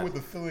organized. Do you go with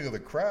the feeling of the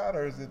crowd,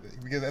 or is it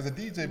because as a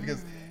DJ,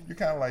 because you're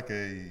kind of like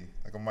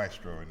a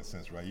maestro in a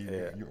sense, right?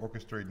 You're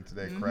orchestrating to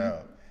that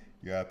crowd.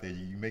 You're out there,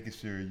 you making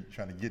sure you're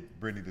trying to get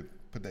Brittany to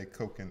put that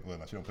Coke in. Well,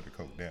 no, she don't put the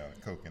Coke down.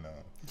 Coke and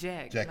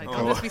Jack and like, Coke.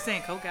 don't just be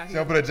saying Coke out She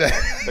here. don't put a Jack.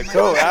 The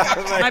Coke.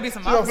 Might be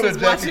some She don't put a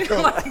officers Jack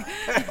and watching.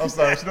 Coke. I'm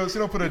sorry. She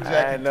don't put a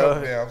Jack and know.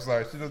 Coke down. I'm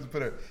sorry. She doesn't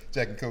put a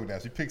Jack and Coke down.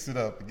 She picks it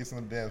up and gets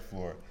on the dance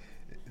floor.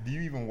 Do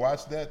you even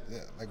watch that?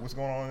 Like what's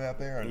going on out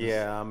there?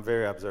 Yeah, I'm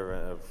very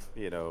observant of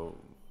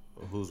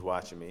who's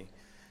watching me.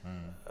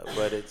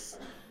 But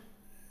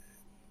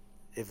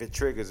if it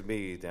triggers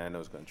me, then I know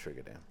it's going to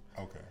trigger them.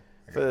 Okay.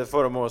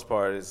 For the most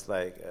part, it's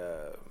like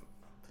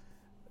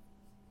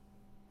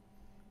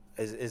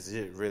it's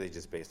really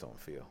just based on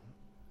feel.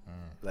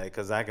 Like,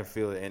 because I can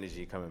feel the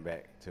energy coming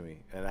back to me,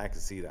 and I can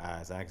see the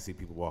eyes. I can see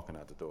people walking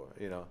out the door.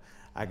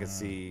 I can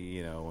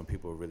see when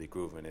people are really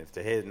grooving. If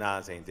the head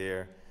nods ain't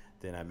there,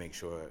 then I make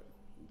sure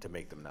to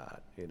make them nod.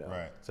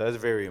 Right. So that's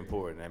very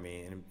important. I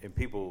mean, and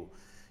people,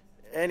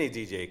 any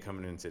DJ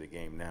coming into the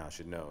game now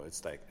should know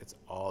it's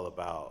all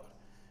about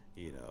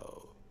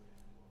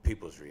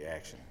people's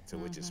reaction to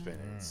what you're spinning.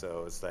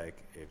 So it's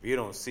like, if you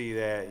don't see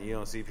that, you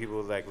don't see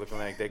people like looking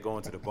like they're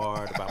going to the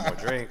bar to buy more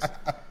drinks,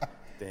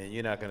 then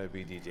you're not going to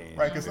be DJing.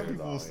 Right, because some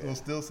people will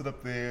still sit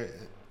up there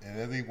and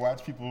then they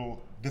watch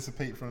people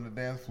dissipate from the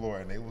dance floor,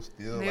 and they will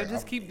still They'll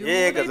just keep doing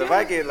Yeah, what they because if do.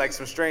 I get like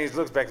some strange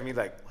looks back to me,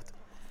 like, what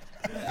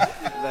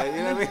like, you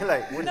know what I mean?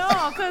 Like, what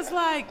No, because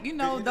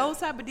those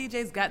type of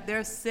DJs got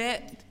their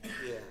set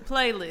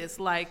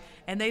playlist,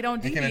 and they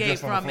don't They can deviate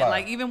adjust on the from it. fly.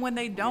 Like, even when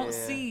they don't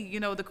see,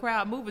 the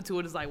crowd moving to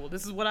it, it's like, well,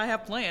 this is what I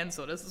have planned,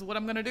 so this is what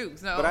I'm gonna do.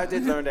 So. But I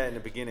did learn that in the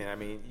beginning. I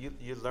mean,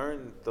 you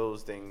learn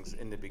those things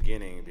in the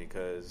beginning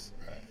because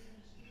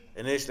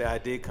initially I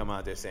did come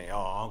out there saying, "Oh,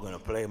 I'm gonna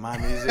play my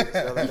music,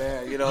 stuff like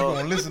that."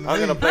 gonna listen to I'm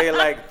me. gonna play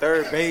like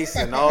third bass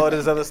and all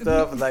this other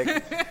stuff. Like,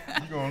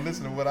 You're going to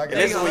listen to what I got.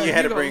 and this is when you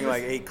had to You bring gonna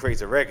like 8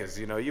 crates of records.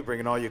 You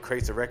bringing all your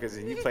crates of records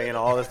and you playing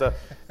all this stuff.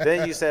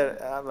 Then you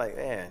said, "I'm like,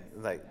 man,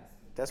 like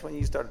that's when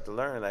you started to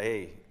learn, like,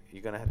 hey,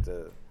 you're gonna have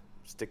to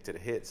stick to the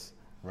hits."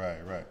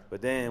 Right.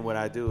 But then what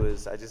I do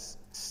is I just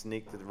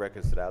sneak the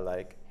records that I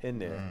like in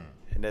there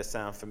and that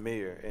sound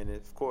familiar. And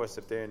of course,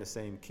 if they're in the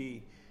same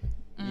key,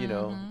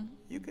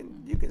 you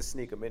can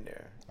sneak them in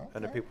there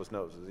under people's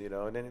noses,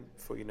 and then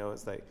before you know,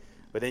 it's like,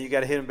 but then you got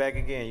to hit them back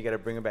again. You got to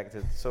bring them back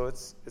to. So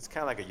it's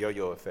kind of like a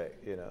yo-yo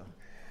effect, Yeah,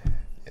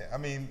 I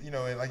mean,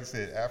 and like you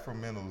said, Afro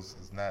Mentals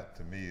is not,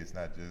 to me, it's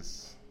not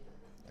just,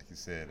 like you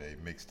said, a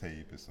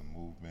mixtape. It's a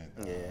movement.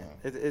 Yeah,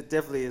 it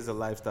definitely is a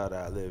lifestyle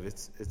that I live.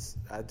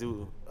 I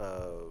do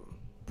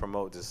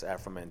promote this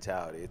Afro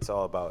mentality. It's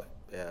all about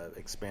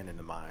expanding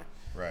the mind.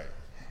 Right.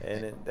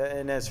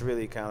 And that's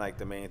really kind of like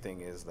the main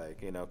thing is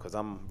like, because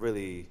I'm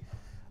really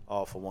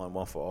all for one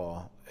for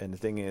all. And the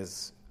thing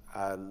is,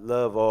 I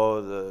love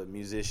all the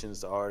musicians,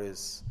 the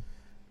artists,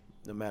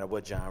 no matter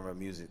what genre of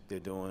music they're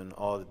doing,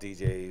 all the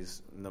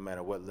DJs, no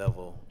matter what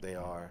level they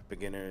are,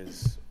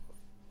 beginners,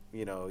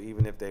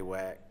 even if they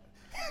whack,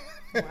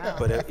 Wow.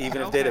 But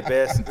even if they're the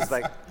best, it's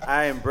like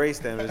I embrace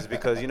them. It's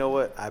because you know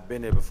what? I've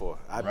been there before.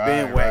 I've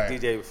been whack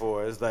DJ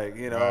before. It's like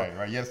you know.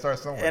 Right. You got to start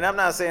somewhere. And I'm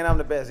not saying I'm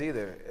the best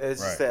either.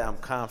 It's just that I'm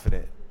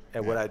confident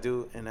at what I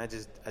do, and I'm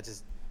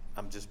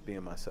just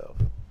being myself.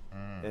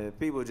 And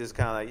people just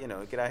kind of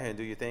like get out here and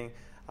do your thing.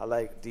 I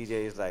like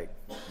DJs like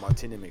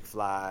Martina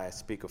McFly,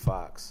 Speaker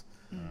Fox,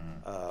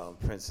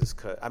 Princess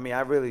Cut. I mean,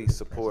 I really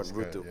support and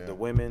root the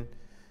women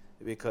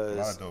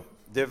because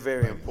they're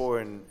very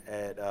important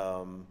at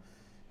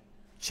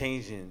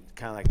changing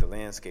kind of like the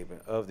landscaping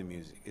of the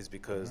music. Is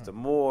because the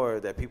more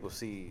that people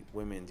see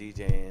women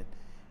DJing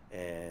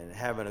and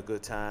having a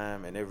good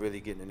time and they're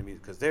really getting into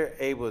music, because they're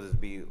able to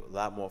be a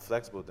lot more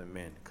flexible than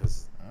men,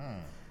 because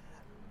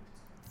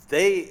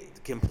they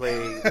can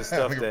play the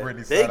stuff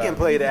that they can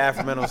play the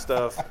Afro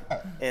stuff,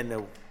 and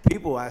the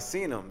people I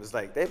seen them, it's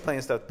like they're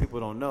playing stuff people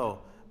don't know,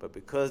 but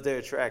because they're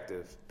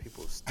attractive,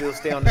 people still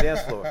stay on the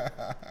dance floor.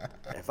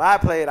 If I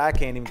play it, I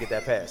can't even get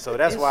that pass. So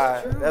that's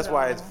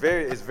why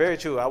it's very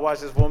true. I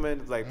watched this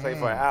woman like play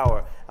for an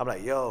hour. I'm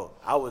like, yo,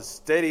 I was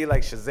steady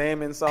like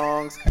Shazamming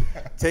songs,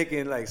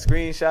 taking like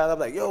screenshots. I'm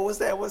like, yo, what's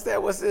that? What's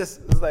this?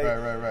 It's like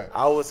right.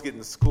 I was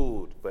getting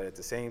schooled, but at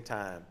the same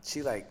time,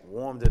 she like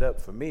warmed it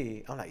up for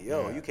me. I'm like,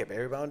 yo, you kept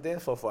everybody on the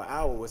dance floor for an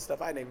hour with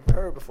stuff I never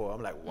heard before.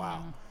 I'm like,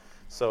 wow.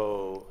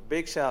 So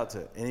big shout out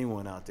to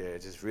anyone out there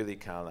just really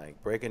kind of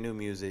like breaking new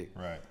music.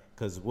 Right.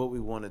 Because what we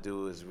want to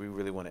do is we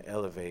really want to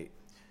elevate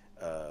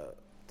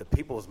the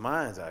people's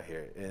minds out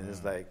here. And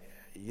it's like,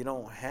 you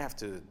don't have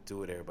to do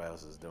what everybody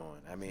else is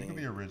doing. I mean, you can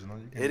be original.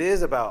 It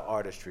is about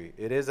artistry.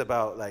 It is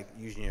about like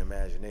using your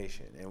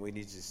imagination. And we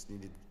just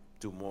need to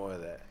do more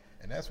of that.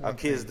 And that's our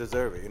kids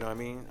deserve it. You know what I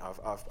mean?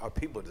 Our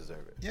people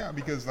deserve it. Yeah,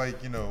 because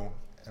like, and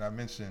I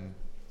mentioned,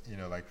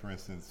 like for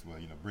instance, well,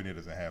 Brittany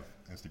doesn't have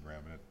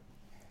Instagram, and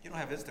you don't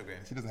have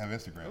Instagram. She doesn't have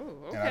Instagram.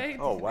 Oh, okay.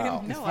 Oh,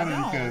 wow. It's funny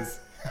because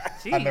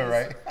I know,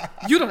 right?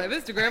 You don't have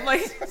Instagram,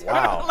 like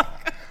wow.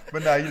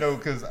 But now,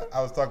 because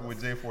I was talking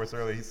with Jay Force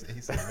earlier. He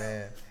said,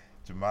 man,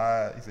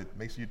 Jamad. He said,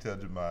 make sure you tell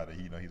Jamad that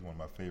he's one of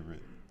my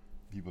favorite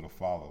people to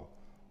follow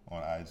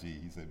on IG.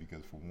 He said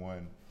because for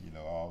one,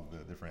 all the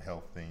different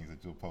health things that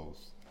you'll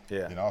post.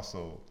 Yeah. And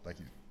also, like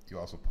you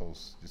also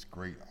post just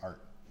great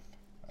art,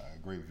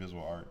 great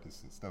visual art,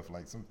 this stuff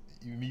like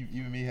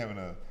even me having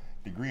a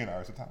degree in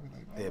art sometimes.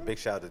 Like, big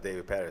shout out to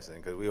David Patterson,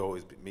 because we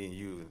always, me and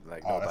you,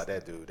 like know about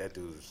that dude. That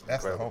dude's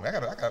that's incredible. the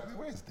homie. I got.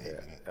 Where's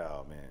David? Yeah.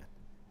 Oh man.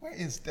 Where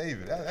is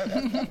David?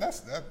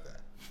 That's I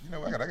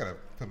gotta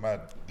put my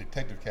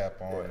detective cap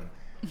on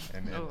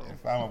and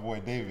find my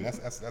boy David.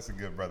 That's a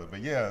good brother.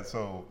 But yeah,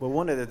 so. But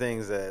one of the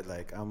things that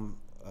like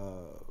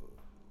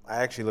I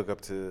actually look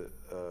up to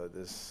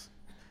this.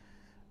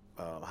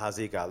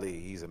 Haziq Ali,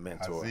 he's a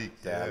mentor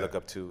that I look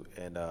up to,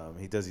 and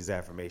he does these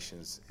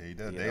affirmations. Yeah, he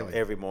does daily.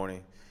 Every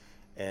morning.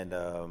 And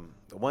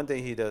the one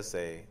thing he does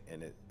say,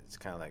 and it's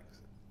kind of like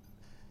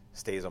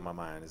stays on my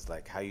mind, is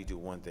like how you do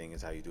one thing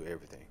is how you do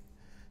everything.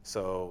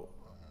 So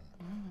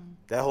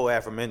that whole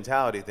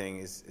mentality thing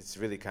it's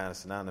really kind of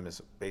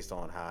synonymous based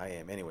on how I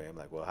am anyway. I'm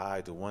like, well, how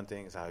I do one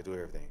thing is how I do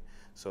everything.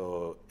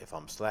 So if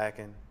I'm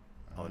slacking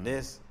on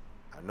this,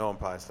 I know I'm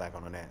probably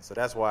slacking on that. So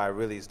that's why I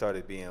really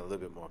started being a little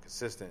bit more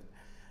consistent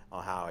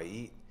on how I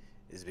eat,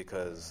 is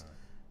because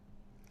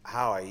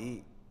how I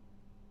eat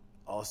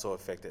also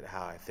affected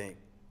how I think,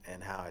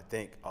 and how I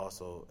think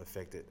also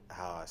affected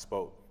how I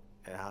spoke,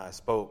 and how I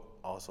spoke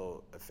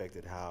also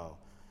affected how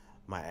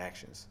my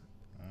actions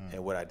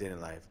and what I did in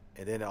life.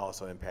 And then it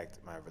also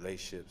impacted my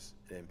relationships.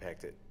 It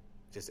impacted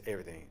just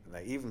everything,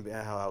 like even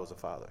how I was a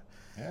father,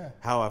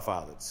 how I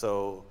fathered.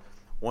 So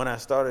when I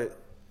started,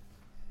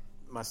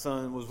 my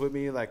son was with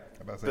me like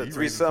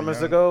 3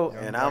 summers ago,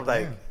 and I was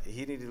like,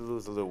 he needed to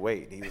lose a little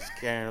weight. He was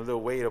carrying a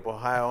little weight up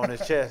high on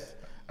his chest.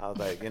 I was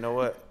like, you know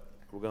what?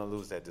 We're going to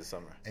lose that this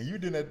summer. And you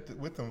did that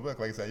with him. Look,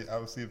 like I said, I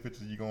would see a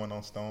picture of you going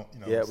on Stone.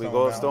 Yeah, we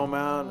go up Stone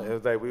Mountain. It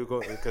was like we would go,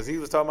 because he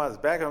was talking about his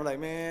back. I'm like,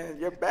 man,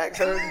 your back's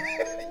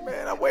hurting.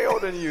 Man, I'm way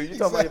older than you. You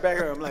talking about your back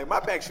hurting. I'm like,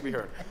 my back should be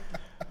hurting.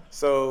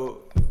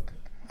 So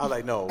I was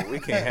like, no, we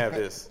can't have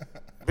this.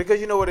 Because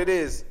you know what it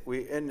is?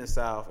 We're in the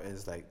South, and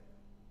it's like,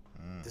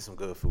 there's some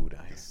good food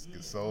out here.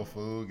 Good soul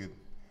food.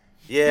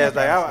 It's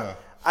like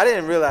I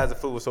didn't realize the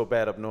food was so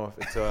bad up north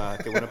until I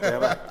went up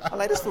there. I'm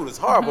like, this food is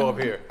horrible up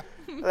here.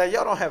 Like,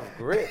 y'all don't have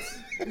grits.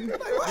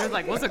 You're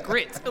like, what's a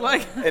grit?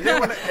 Like, and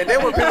then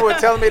when people were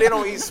telling me they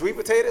don't eat sweet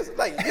potatoes,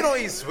 like, you don't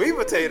eat sweet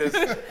potatoes.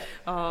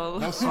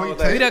 No sweet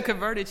we done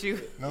converted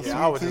you.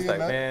 I was just like,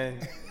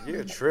 man,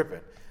 you're tripping.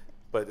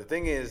 But the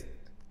thing is,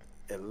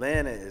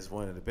 Atlanta is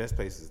one of the best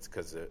places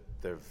because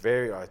they're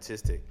very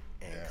artistic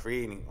and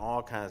creating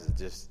all kinds of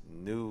just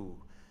new.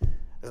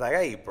 It's like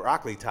I eat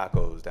broccoli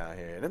tacos down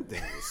here, and them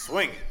things were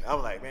swinging. I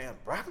was like, man,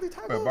 broccoli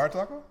tacos? But bar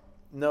taco?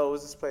 No, it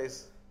was this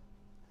place.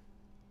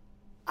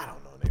 I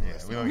don't know.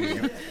 We don't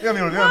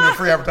even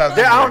free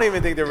advertising. I don't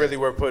even think they're really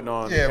worth putting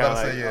on.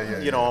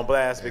 On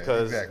blast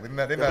because exactly.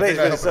 The place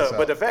really sucked.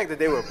 But the fact that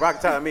they were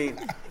broccoli taco, I mean,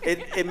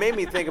 it made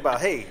me think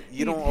about, hey,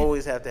 you don't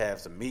always have to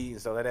have some meat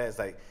and stuff like that. It's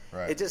like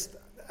I just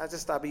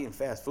stopped eating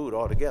fast food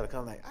altogether. Cause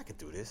I'm like, I could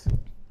do this.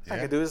 I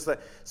could do this.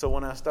 Like, so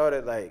when I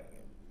started like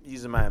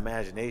using my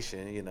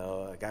imagination, you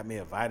know, I got me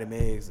a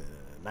Vitamix and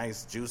a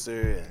nice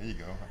juicer. And, there you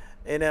go.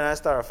 And then I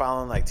started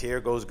following like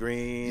Tear Goes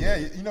Green. Yeah,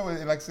 you know,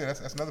 like I said,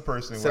 that's another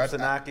person.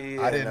 Sipsanaki.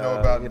 I didn't know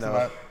about until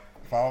I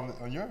followed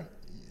on your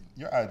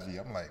IG.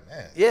 I'm like,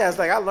 man. Yeah, it's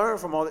like I learned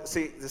from all that.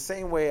 See, the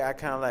same way I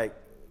kind of like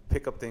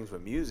pick up things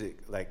with music,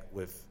 like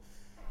with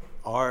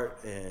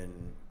art and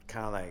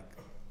kind of like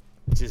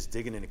just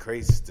digging into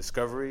crazy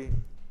discovery.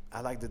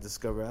 I like to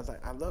discover.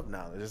 I love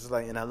knowledge. It's just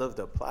like, and I love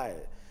to apply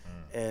it.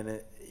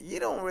 And you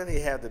don't really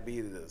have to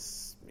be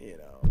this, you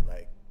know,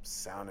 like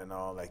sounding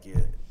all like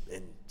you're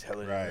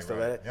intelligent and stuff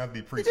like that. You have to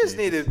be preachy. You just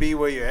need to be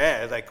where you're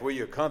at, like where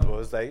you're comfortable.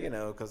 It's like, you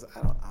know, because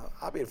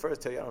I'll be the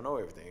first to tell you I don't know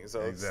everything.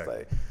 So exactly.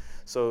 It's like,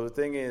 so the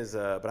thing is,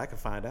 but I can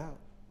find out.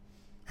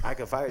 I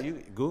can find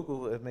you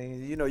Google. I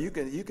mean, you know, you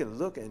can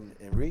look and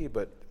read,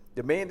 but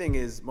the main thing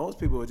is most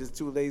people are just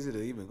too lazy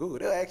to even Google.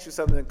 They'll ask you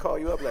something and call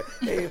you up like,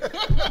 "Hey,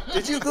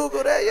 did you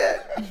Google that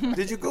yet?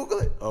 Did you Google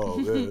it?" Oh,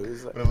 yeah.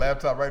 It's like, with a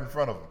laptop right in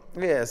front of them.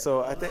 Yeah,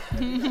 so I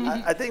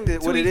think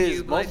that what it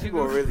is, most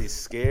people are really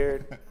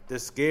scared. They're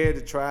scared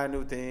to try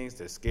new things.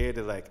 They're scared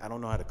to like, I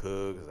don't know how to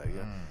cook. It's like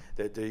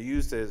they're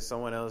used to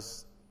someone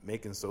else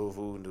making soul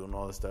food and doing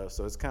all this stuff.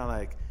 So it's kind of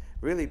like,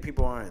 really,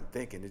 people aren't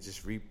thinking. They're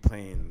just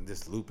replaying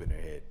this loop in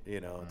their head. You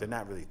know, they're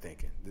not really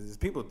thinking.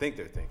 People think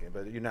they're thinking,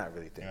 but you're not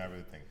really thinking. You're not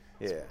really thinking.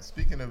 Yeah.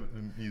 Speaking of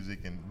music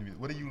and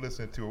what are you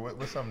listening to, or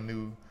what's something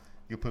new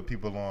you put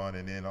people on,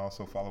 and then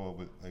also follow up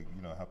with, like,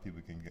 you know, how people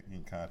can get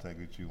in contact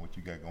with you, what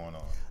you got going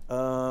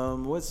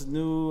on. What's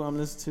new? I'm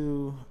listening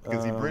to.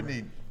 Because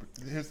Brittany,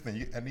 here's the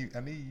thing. I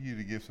need you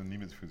to give some new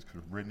music for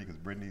Brittany, because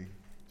Brittany,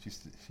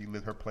 she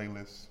lit her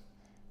playlist.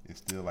 It's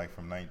still like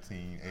from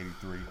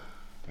 1983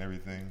 and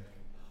everything.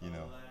 You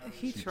know,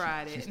 he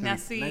tried it. Now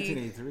see,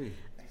 1983.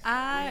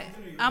 I'm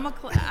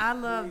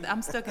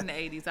stuck in the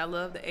 80s. I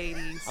love the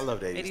 80s. I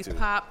love the 80s too.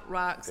 Pop,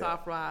 rock,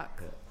 soft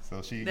rock. Yeah.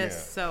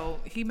 So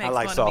he makes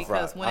like fun of me soft rock.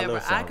 because whenever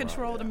I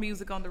control rock, the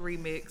music on the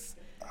remix,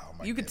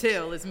 you can goodness.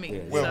 tell it's me.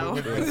 Yeah. Well,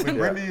 so. when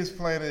Brittany is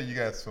playing it, you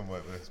got some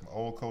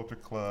old culture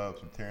club,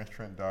 some Terrence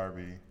Trent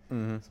D'Arby,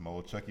 some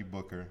old Chucky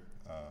Booker,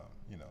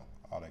 you know,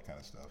 all that kind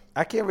of stuff.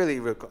 I can't really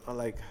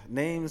like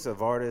names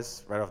of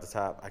artists right off the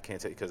top. I can't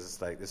tell you because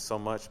it's like there's so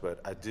much, but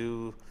I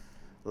do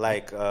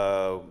like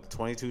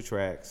 22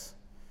 tracks.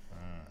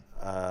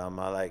 I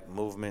like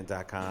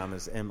movement.com.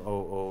 It's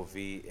moovmnt.com.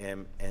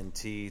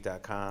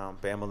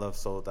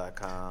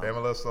 BamaLoveSoul.com.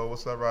 Bama Love Soul,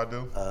 what's up,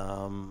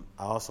 Radu?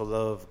 I also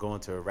love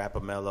going to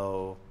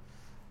Rapamello.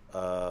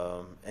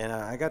 And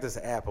I got this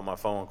app on my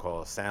phone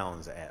called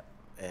Sounds app.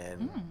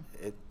 And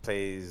it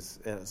plays,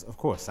 and of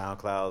course,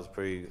 SoundCloud is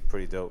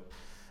pretty dope.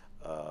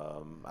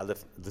 I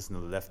listen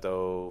to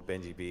Lefto,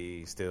 Benji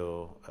B,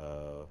 still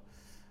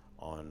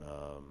on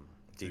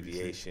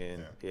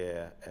Deviation.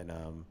 Yeah. And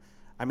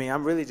I mean,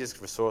 I'm really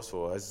just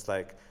resourceful. It's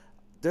like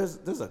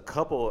there's a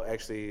couple,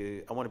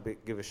 actually. I want to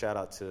give a shout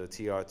out to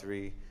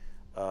TR3.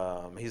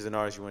 He's an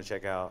artist you want to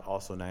check out.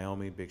 Also,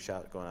 Naomi, big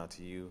shout going out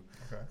to you.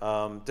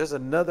 Okay. There's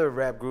another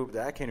rap group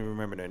that I can't even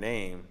remember their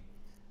name.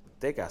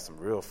 They got some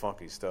real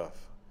funky stuff.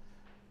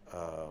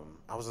 I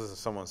was listening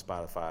to someone's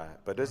Spotify,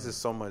 but there's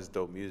just so much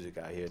dope music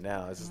out here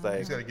now. It's just like, you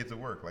just got to get to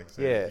work. Like you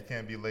said, yeah. You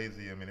can't be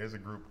lazy. I mean, there's a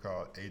group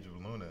called Age of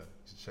Luna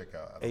to check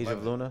out. Age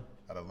of Luna?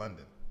 Out of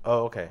London.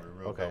 Oh, okay. They're a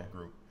real dope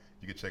group.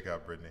 You can check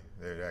out Brittany.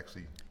 They're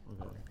actually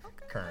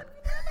current.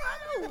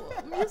 I know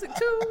music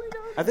too. You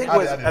know.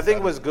 I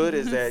think what's good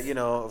is that, you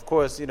know, of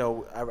course, you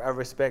know, I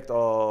respect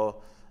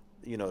all,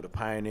 you know, the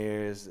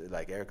pioneers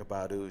like Erykah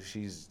Badu.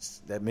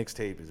 That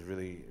mixtape is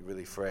really,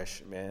 really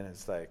fresh, man.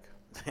 It's like,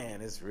 man,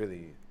 it's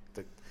really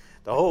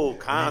the whole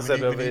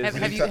concept of it.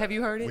 Have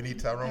you heard it? We need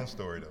Tyrone's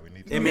story though.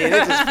 I mean, it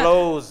just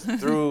flows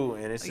through,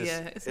 and it's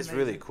just it's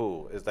really amazing.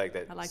 cool. It's like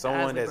that like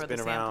someone that's Brothers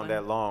been around sampling.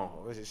 that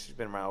long. She's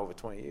been around over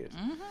 20 years.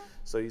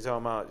 So you're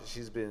talking about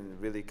she's been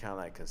really kind of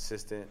like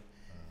consistent,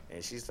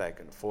 and she's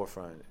like in the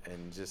forefront,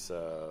 and just.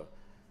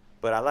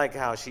 But I like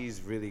how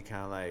she's really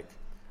kind of like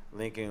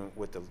linking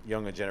with the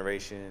younger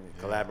generation,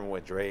 collaborating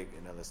with Drake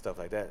and other stuff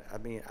like that. I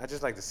mean, I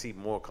just like to see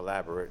more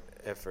collaborate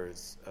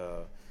efforts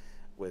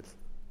with.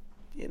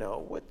 You know,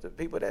 with the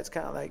people that's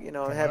kind of like, you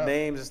know, have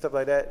names and stuff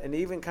like that. And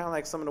even kind of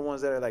like some of the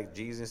ones that are like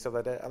G's and stuff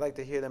like that. I like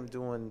to hear them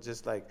doing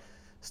just like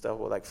stuff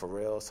with like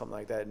Pharrell or something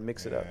like that and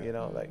mix it up, you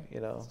know, like, you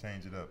know. Just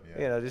change it up,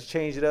 You know, just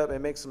change it up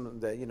and make some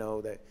that, you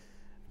know,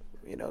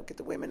 get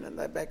the women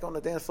back on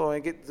the dance floor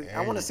and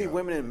I want to see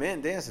women and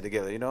men dancing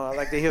together, you know. I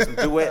like to hear some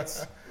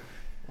duets.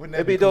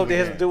 It'd be dope to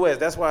hear some duets.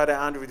 That's why the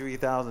Andre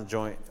 3000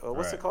 joint.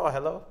 What's it called?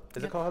 Hello?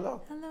 Is it called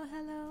Hello? Hello.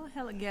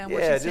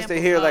 Yeah, just to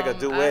hear like a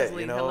duet,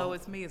 Isley, you know. Hello,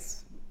 it's me.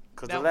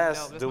 Because the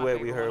last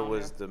duet we heard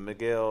was the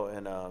Miguel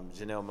and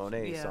Janelle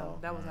Monáe song.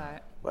 Yeah, that was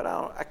hot. But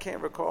I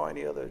can't recall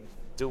any other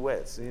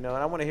duets, you know,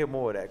 and I want to hear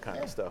more of that kind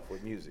of stuff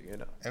with music, you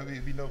know.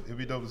 It'd be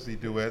dope to see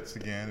duets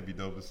again. It'd be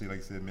dope to see, like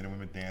I said, men and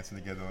women dancing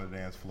together on the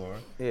dance floor.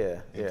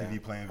 Yeah,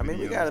 MTV playing videos. I mean,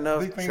 we got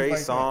enough Trey like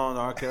Songz,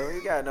 R. Kelly.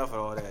 We got enough of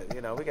all that,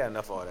 you know. We got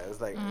enough of all that.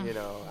 It's like, you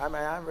know, I mean,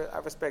 I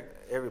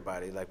respect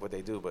everybody, like what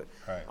they do, but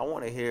I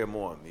want to hear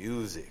more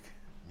music.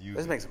 Music.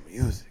 Let's make some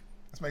music.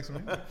 Let's make some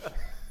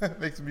music.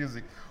 Make some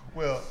music.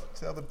 Well,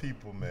 tell the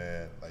people,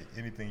 man, like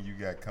anything you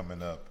got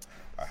coming up,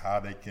 or how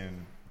they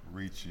can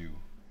reach you,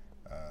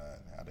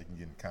 how they can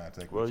get in contact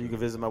with you. Well, you can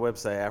visit my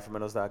website,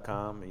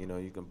 afrometals.com. You know,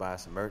 you can buy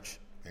some merch.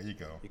 There you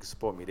go. You can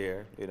support me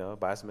there. You know,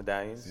 buy some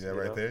medallions. See that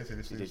right there? See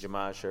DJ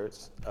Jamad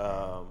shirts.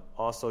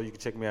 Also, you can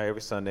check me out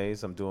every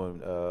Sundays. I'm doing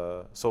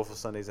Soulful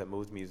Sundays at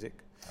Moods Music.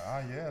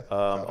 Ah, yeah.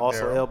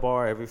 Also, L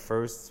Bar every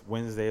first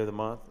Wednesday of the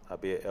month. I'll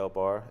be at L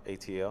Bar,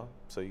 ATL.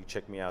 So you can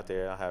check me out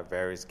there. I'll have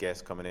various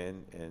guests coming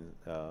in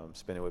and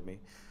spinning with me.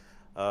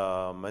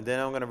 And then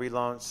I'm going to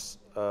relaunch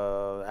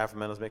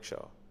Afromentals Mix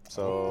Show.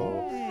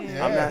 So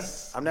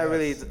I'm not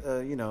really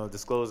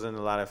disclosing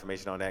a lot of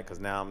information on that because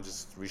now I'm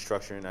just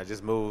restructuring. I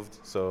just moved,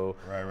 so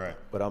right.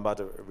 But I'm about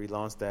to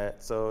relaunch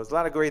that. So there's a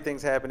lot of great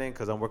things happening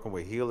because I'm working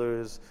with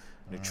healers,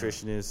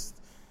 nutritionists,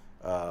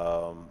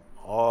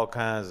 all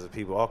kinds of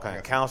people, all kinds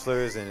of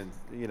counselors, and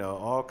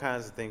all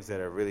kinds of things that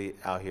are really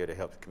out here to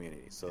help the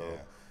community. So.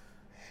 Yeah.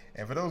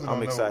 And for those who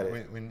don't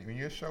know, when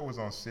your show was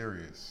on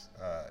Sirius,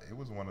 it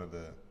was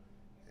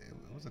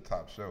it was a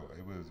top show.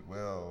 It was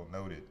well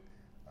noted.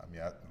 I mean,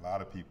 a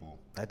lot of people.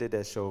 I did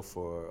that show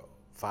for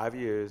 5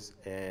 years,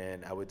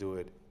 and I would do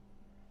it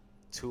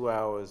 2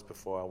 hours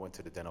before I went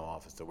to the dental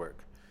office to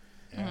work.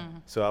 Yeah. Mm-hmm.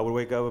 So I would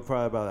wake up at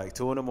probably about like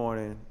 2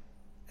 a.m.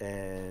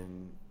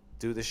 and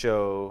do the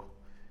show,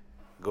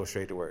 go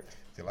straight to work.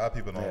 See, a lot of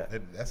people don't. Yeah.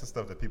 That's the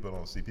stuff that people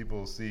don't see.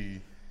 People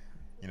see,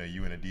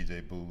 you in a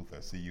DJ booth,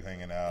 or see you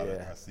hanging out,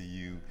 or I see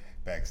you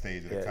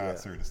backstage at a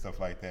concert and stuff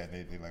like that.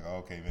 And they're like, oh,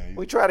 okay, man.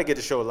 We try to get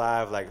the show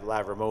live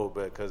remote,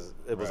 but because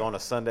it was on a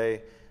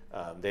Sunday.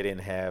 They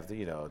didn't have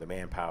the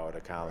manpower to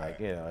kind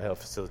of help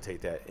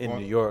facilitate that in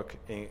New York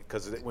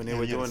because when they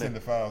were doing it. The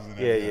files in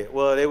there,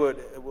 Well,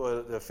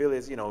 the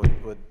affiliates,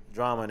 with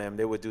Drama and them,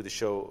 they would do the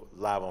show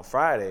live on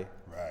Friday,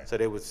 right? So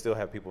they would still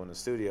have people in the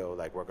studio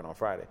working on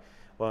Friday.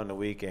 Well, on the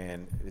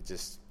weekend, it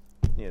just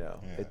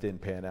it didn't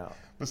pan out.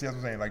 But see, that's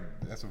what I'm saying. Like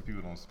that's what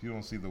people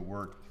don't see the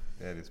work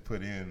that is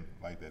put in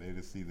like that. They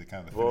just see the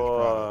kind of finished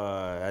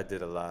product. I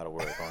did a lot of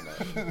work on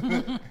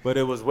that. But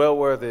it was well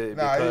worth it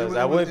because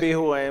I wouldn't be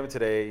who I am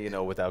today,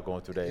 without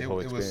going through that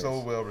whole experience. It was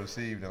so well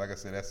received. And like I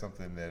said, that's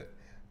something that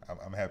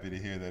I'm happy to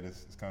hear that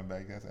it's coming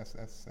back.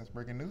 That's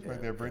breaking news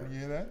right there, Brittany. You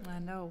hear that? I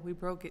know. We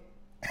broke it.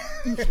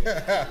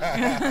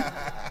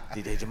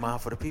 DJ Jamad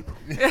for the people.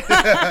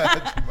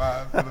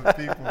 Jamad for the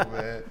people,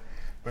 man.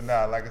 But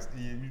like I said,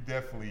 you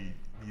definitely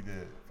need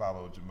to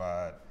follow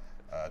Jamad.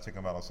 Check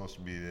him out on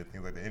social media,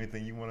 things like that.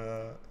 Anything you want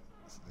to,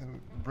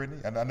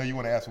 Brittany? I know you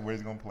want to ask him where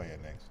he's going to play it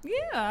next.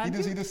 Yeah. He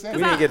just said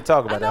we didn't get to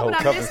talk about that whole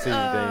cuffing season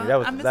thing.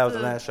 That was the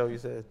last show you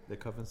said? The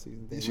cuffing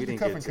season thing? We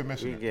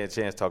didn't get a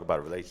chance to talk about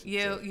a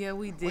relationship. Yeah,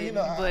 we did.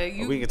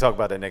 We can talk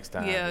about that next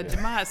time. Yeah,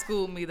 Jamad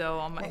schooled me, though,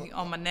 on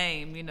my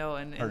name,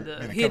 and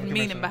the hidden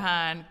meaning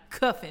behind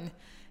cuffing.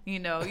 Do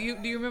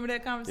you remember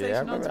that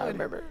conversation on Twitter? I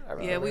remember.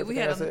 Yeah, we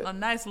had a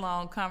nice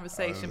long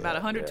conversation, about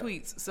 100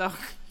 tweets. So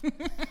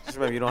just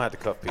remember, you don't have to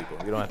cuff people.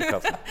 You don't have to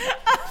cuff them.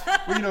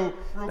 Well,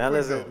 not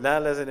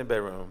unless in the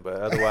bedroom, but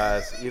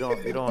otherwise you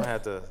don't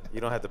have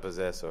to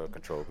possess or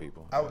control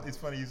people. It's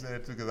funny you said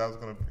it too because I was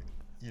gonna,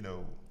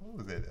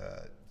 what was it?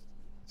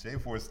 J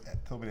Force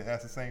told me to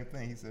ask the same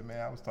thing. He said, "Man,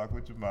 I was talking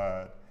with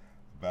Jamad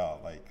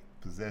about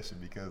possession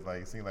because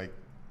it seems like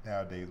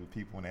nowadays with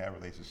people when they have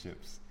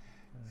relationships."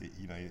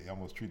 You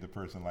almost treat the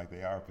person like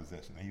they are a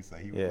possession. And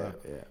he would love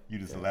you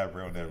just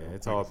elaborate on that. Yeah,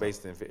 it's all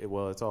based in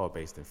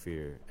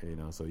fear.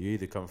 So you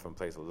either come from a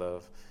place of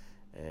love,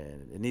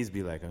 and it needs to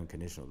be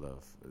unconditional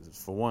love.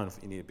 For one,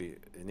 it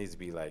needs to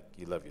be like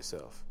you love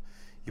yourself.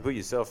 You put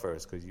yourself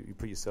first because you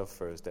put yourself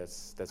first.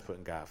 That's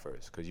putting God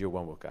first because you're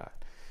one with God.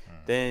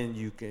 Then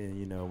you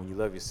can when you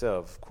love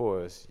yourself, of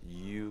course,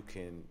 you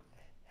can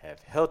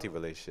have healthy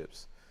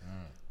relationships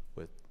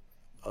with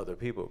other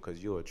people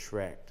because you'll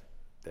attract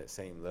that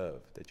same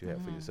love that you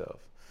have for yourself.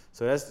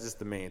 So that's just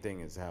the main thing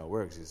is how it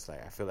works. It's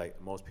I feel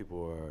like most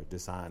people are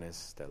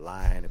dishonest, they're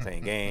lying, they're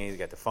playing games, they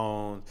got the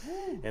phones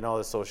and all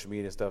the social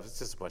media stuff. It's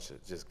just a bunch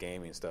of just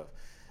gaming stuff.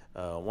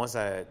 Once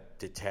I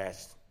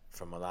detached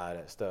from a lot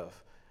of that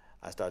stuff,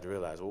 I started to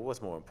realize, well,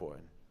 what's more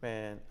important?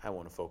 Man, I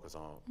want to focus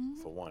on,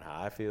 for one,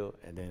 how I feel,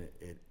 and then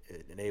it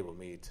enabled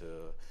me it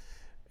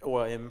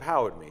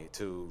empowered me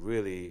to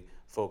really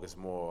focus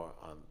more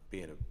on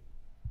being a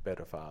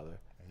better father.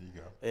 There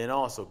you go. And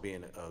also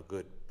being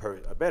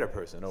a better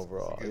person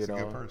overall. A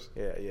good person.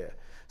 Yeah.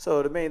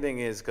 So the main thing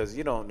is because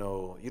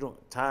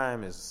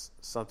time is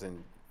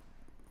something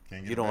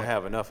you don't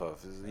have enough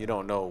of. You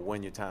don't know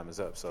when your time is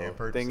up. So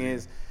the thing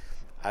is,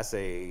 I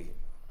say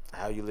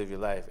how you live your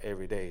life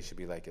every day should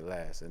be like your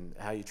last. And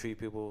how you treat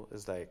people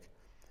is I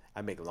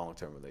make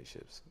long-term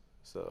relationships.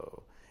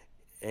 So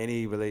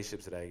any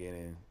relationships that I get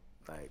in,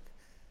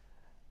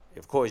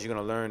 of course you're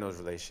going to learn those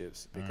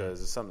relationships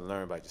because it's something to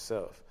learn about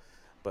yourself.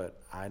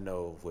 But I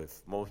know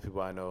with most people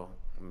I know,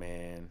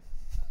 man,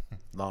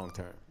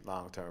 long-term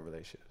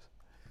relationships.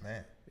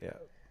 Man. Yeah.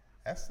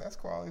 That's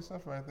quality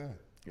stuff right there.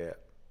 Yeah.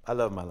 I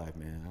love my life,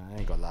 man. I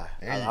ain't gonna lie.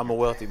 I'm a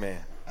wealthy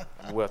man.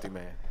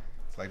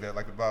 It's like that,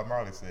 like the Bob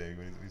Marley said.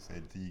 He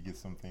said, "Do you get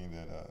something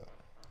that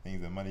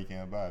things that money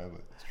can't buy?"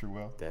 That's true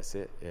wealth. That's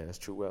it. Yeah, that's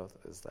true wealth.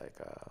 It's like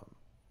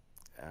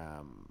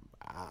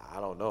I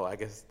don't know. I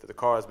guess the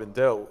card's been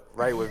dealt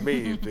right with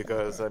me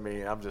because I'm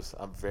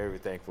very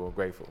thankful and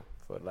grateful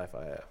for the life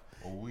I have.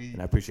 Well,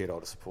 and I appreciate all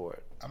the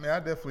support. I mean, I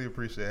definitely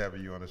appreciate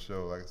having you on the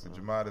show. Like I said,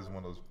 Jamad is one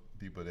of those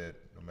people that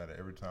no matter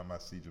every time I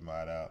see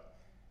Jamad out,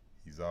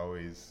 he's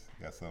always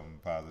got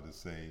something positive to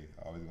say.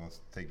 Always going to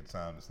take the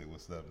time to say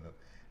what's up.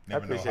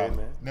 Never man.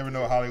 Never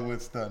know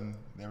Hollywood stunting.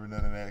 Never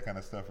none of that kind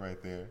of stuff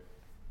right there.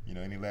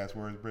 Any last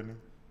words, Brittany?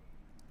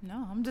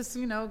 No, I'm just,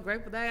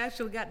 grateful that I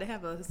actually got to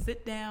have a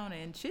sit down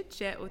and chit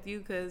chat with you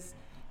because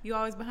you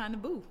always behind the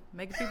booth,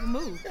 making people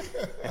move.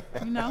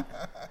 You got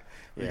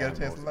a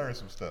chance to learn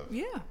some stuff.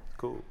 Yeah.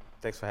 Cool.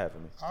 Thanks for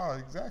having me. Oh,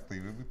 exactly.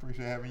 We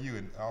appreciate having you.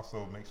 And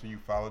also make sure you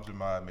follow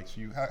Jamad. Make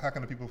sure how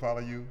can the people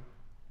follow you,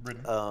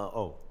 Brittany?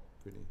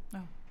 Brittany.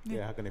 Oh,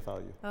 yeah, how can they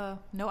follow you?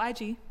 No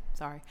IG.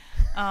 Sorry.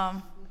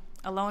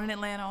 Alone in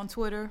Atlanta on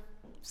Twitter,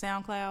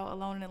 SoundCloud,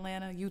 Alone in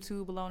Atlanta,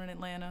 YouTube, Alone in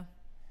Atlanta.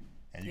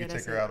 And you can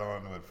check her out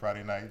on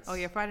Friday nights? Oh,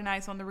 yeah, Friday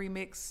nights on the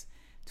Remix,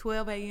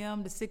 12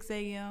 a.m. to 6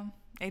 a.m.,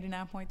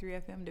 89.3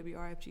 FM,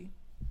 WRFG.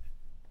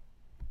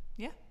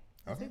 Yeah,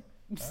 that's it.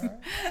 All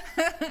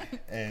right.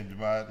 And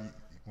Jamad,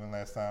 one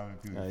last time,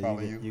 if you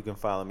follow you. You can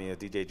follow me at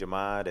DJ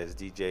Jamad as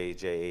DJ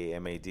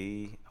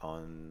Jamad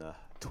on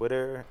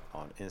Twitter,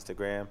 on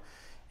Instagram.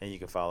 And you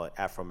can follow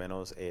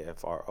Afromentals,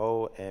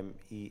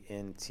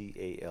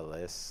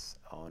 AFROMENTALS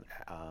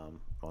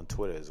on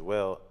Twitter as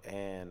well,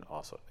 and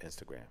also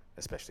Instagram,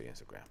 especially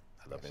Instagram.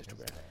 I love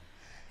Instagram.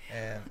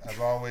 And as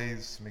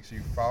always, make sure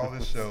you follow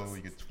the show.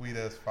 You can tweet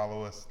us,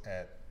 follow us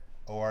at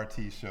ORT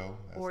Show.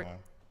 That's on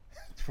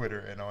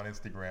Twitter and on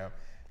Instagram.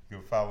 You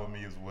can follow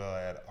me as well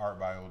at Art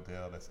by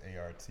Odell. That's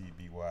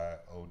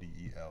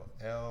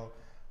ARTBYODELL.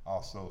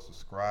 Also,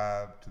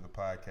 subscribe to the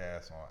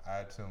podcast on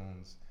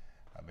iTunes.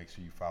 Make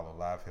sure you follow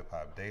Live Hip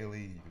Hop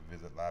Daily. You can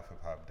visit Live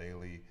Hip Hop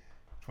Daily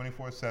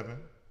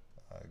 24/7.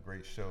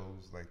 Great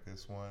shows like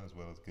this one, as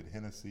well as good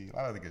Hennessy, a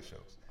lot of other good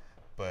shows.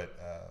 But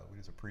we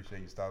just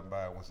appreciate you stopping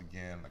by once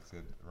again. Like I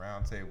said, the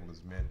Roundtable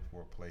is meant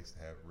for a place to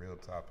have real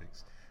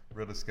topics,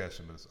 real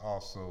discussion, but it's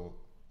also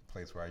a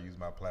place where I use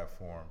my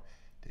platform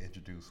to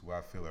introduce who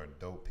I feel are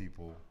dope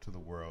people to the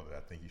world that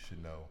I think you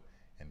should know.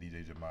 And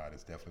DJ Jamad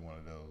is definitely one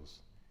of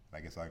those. And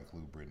I guess I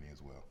include Brittany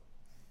as well.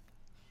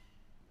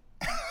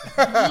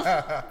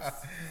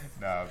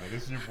 Nah, man,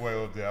 this is your boy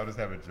Odell. I'm just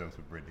having jokes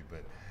with Brittany,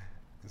 but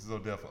this is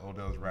Odell for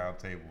Odell's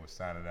Roundtable. We're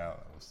signing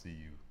out. We'll see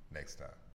you next time.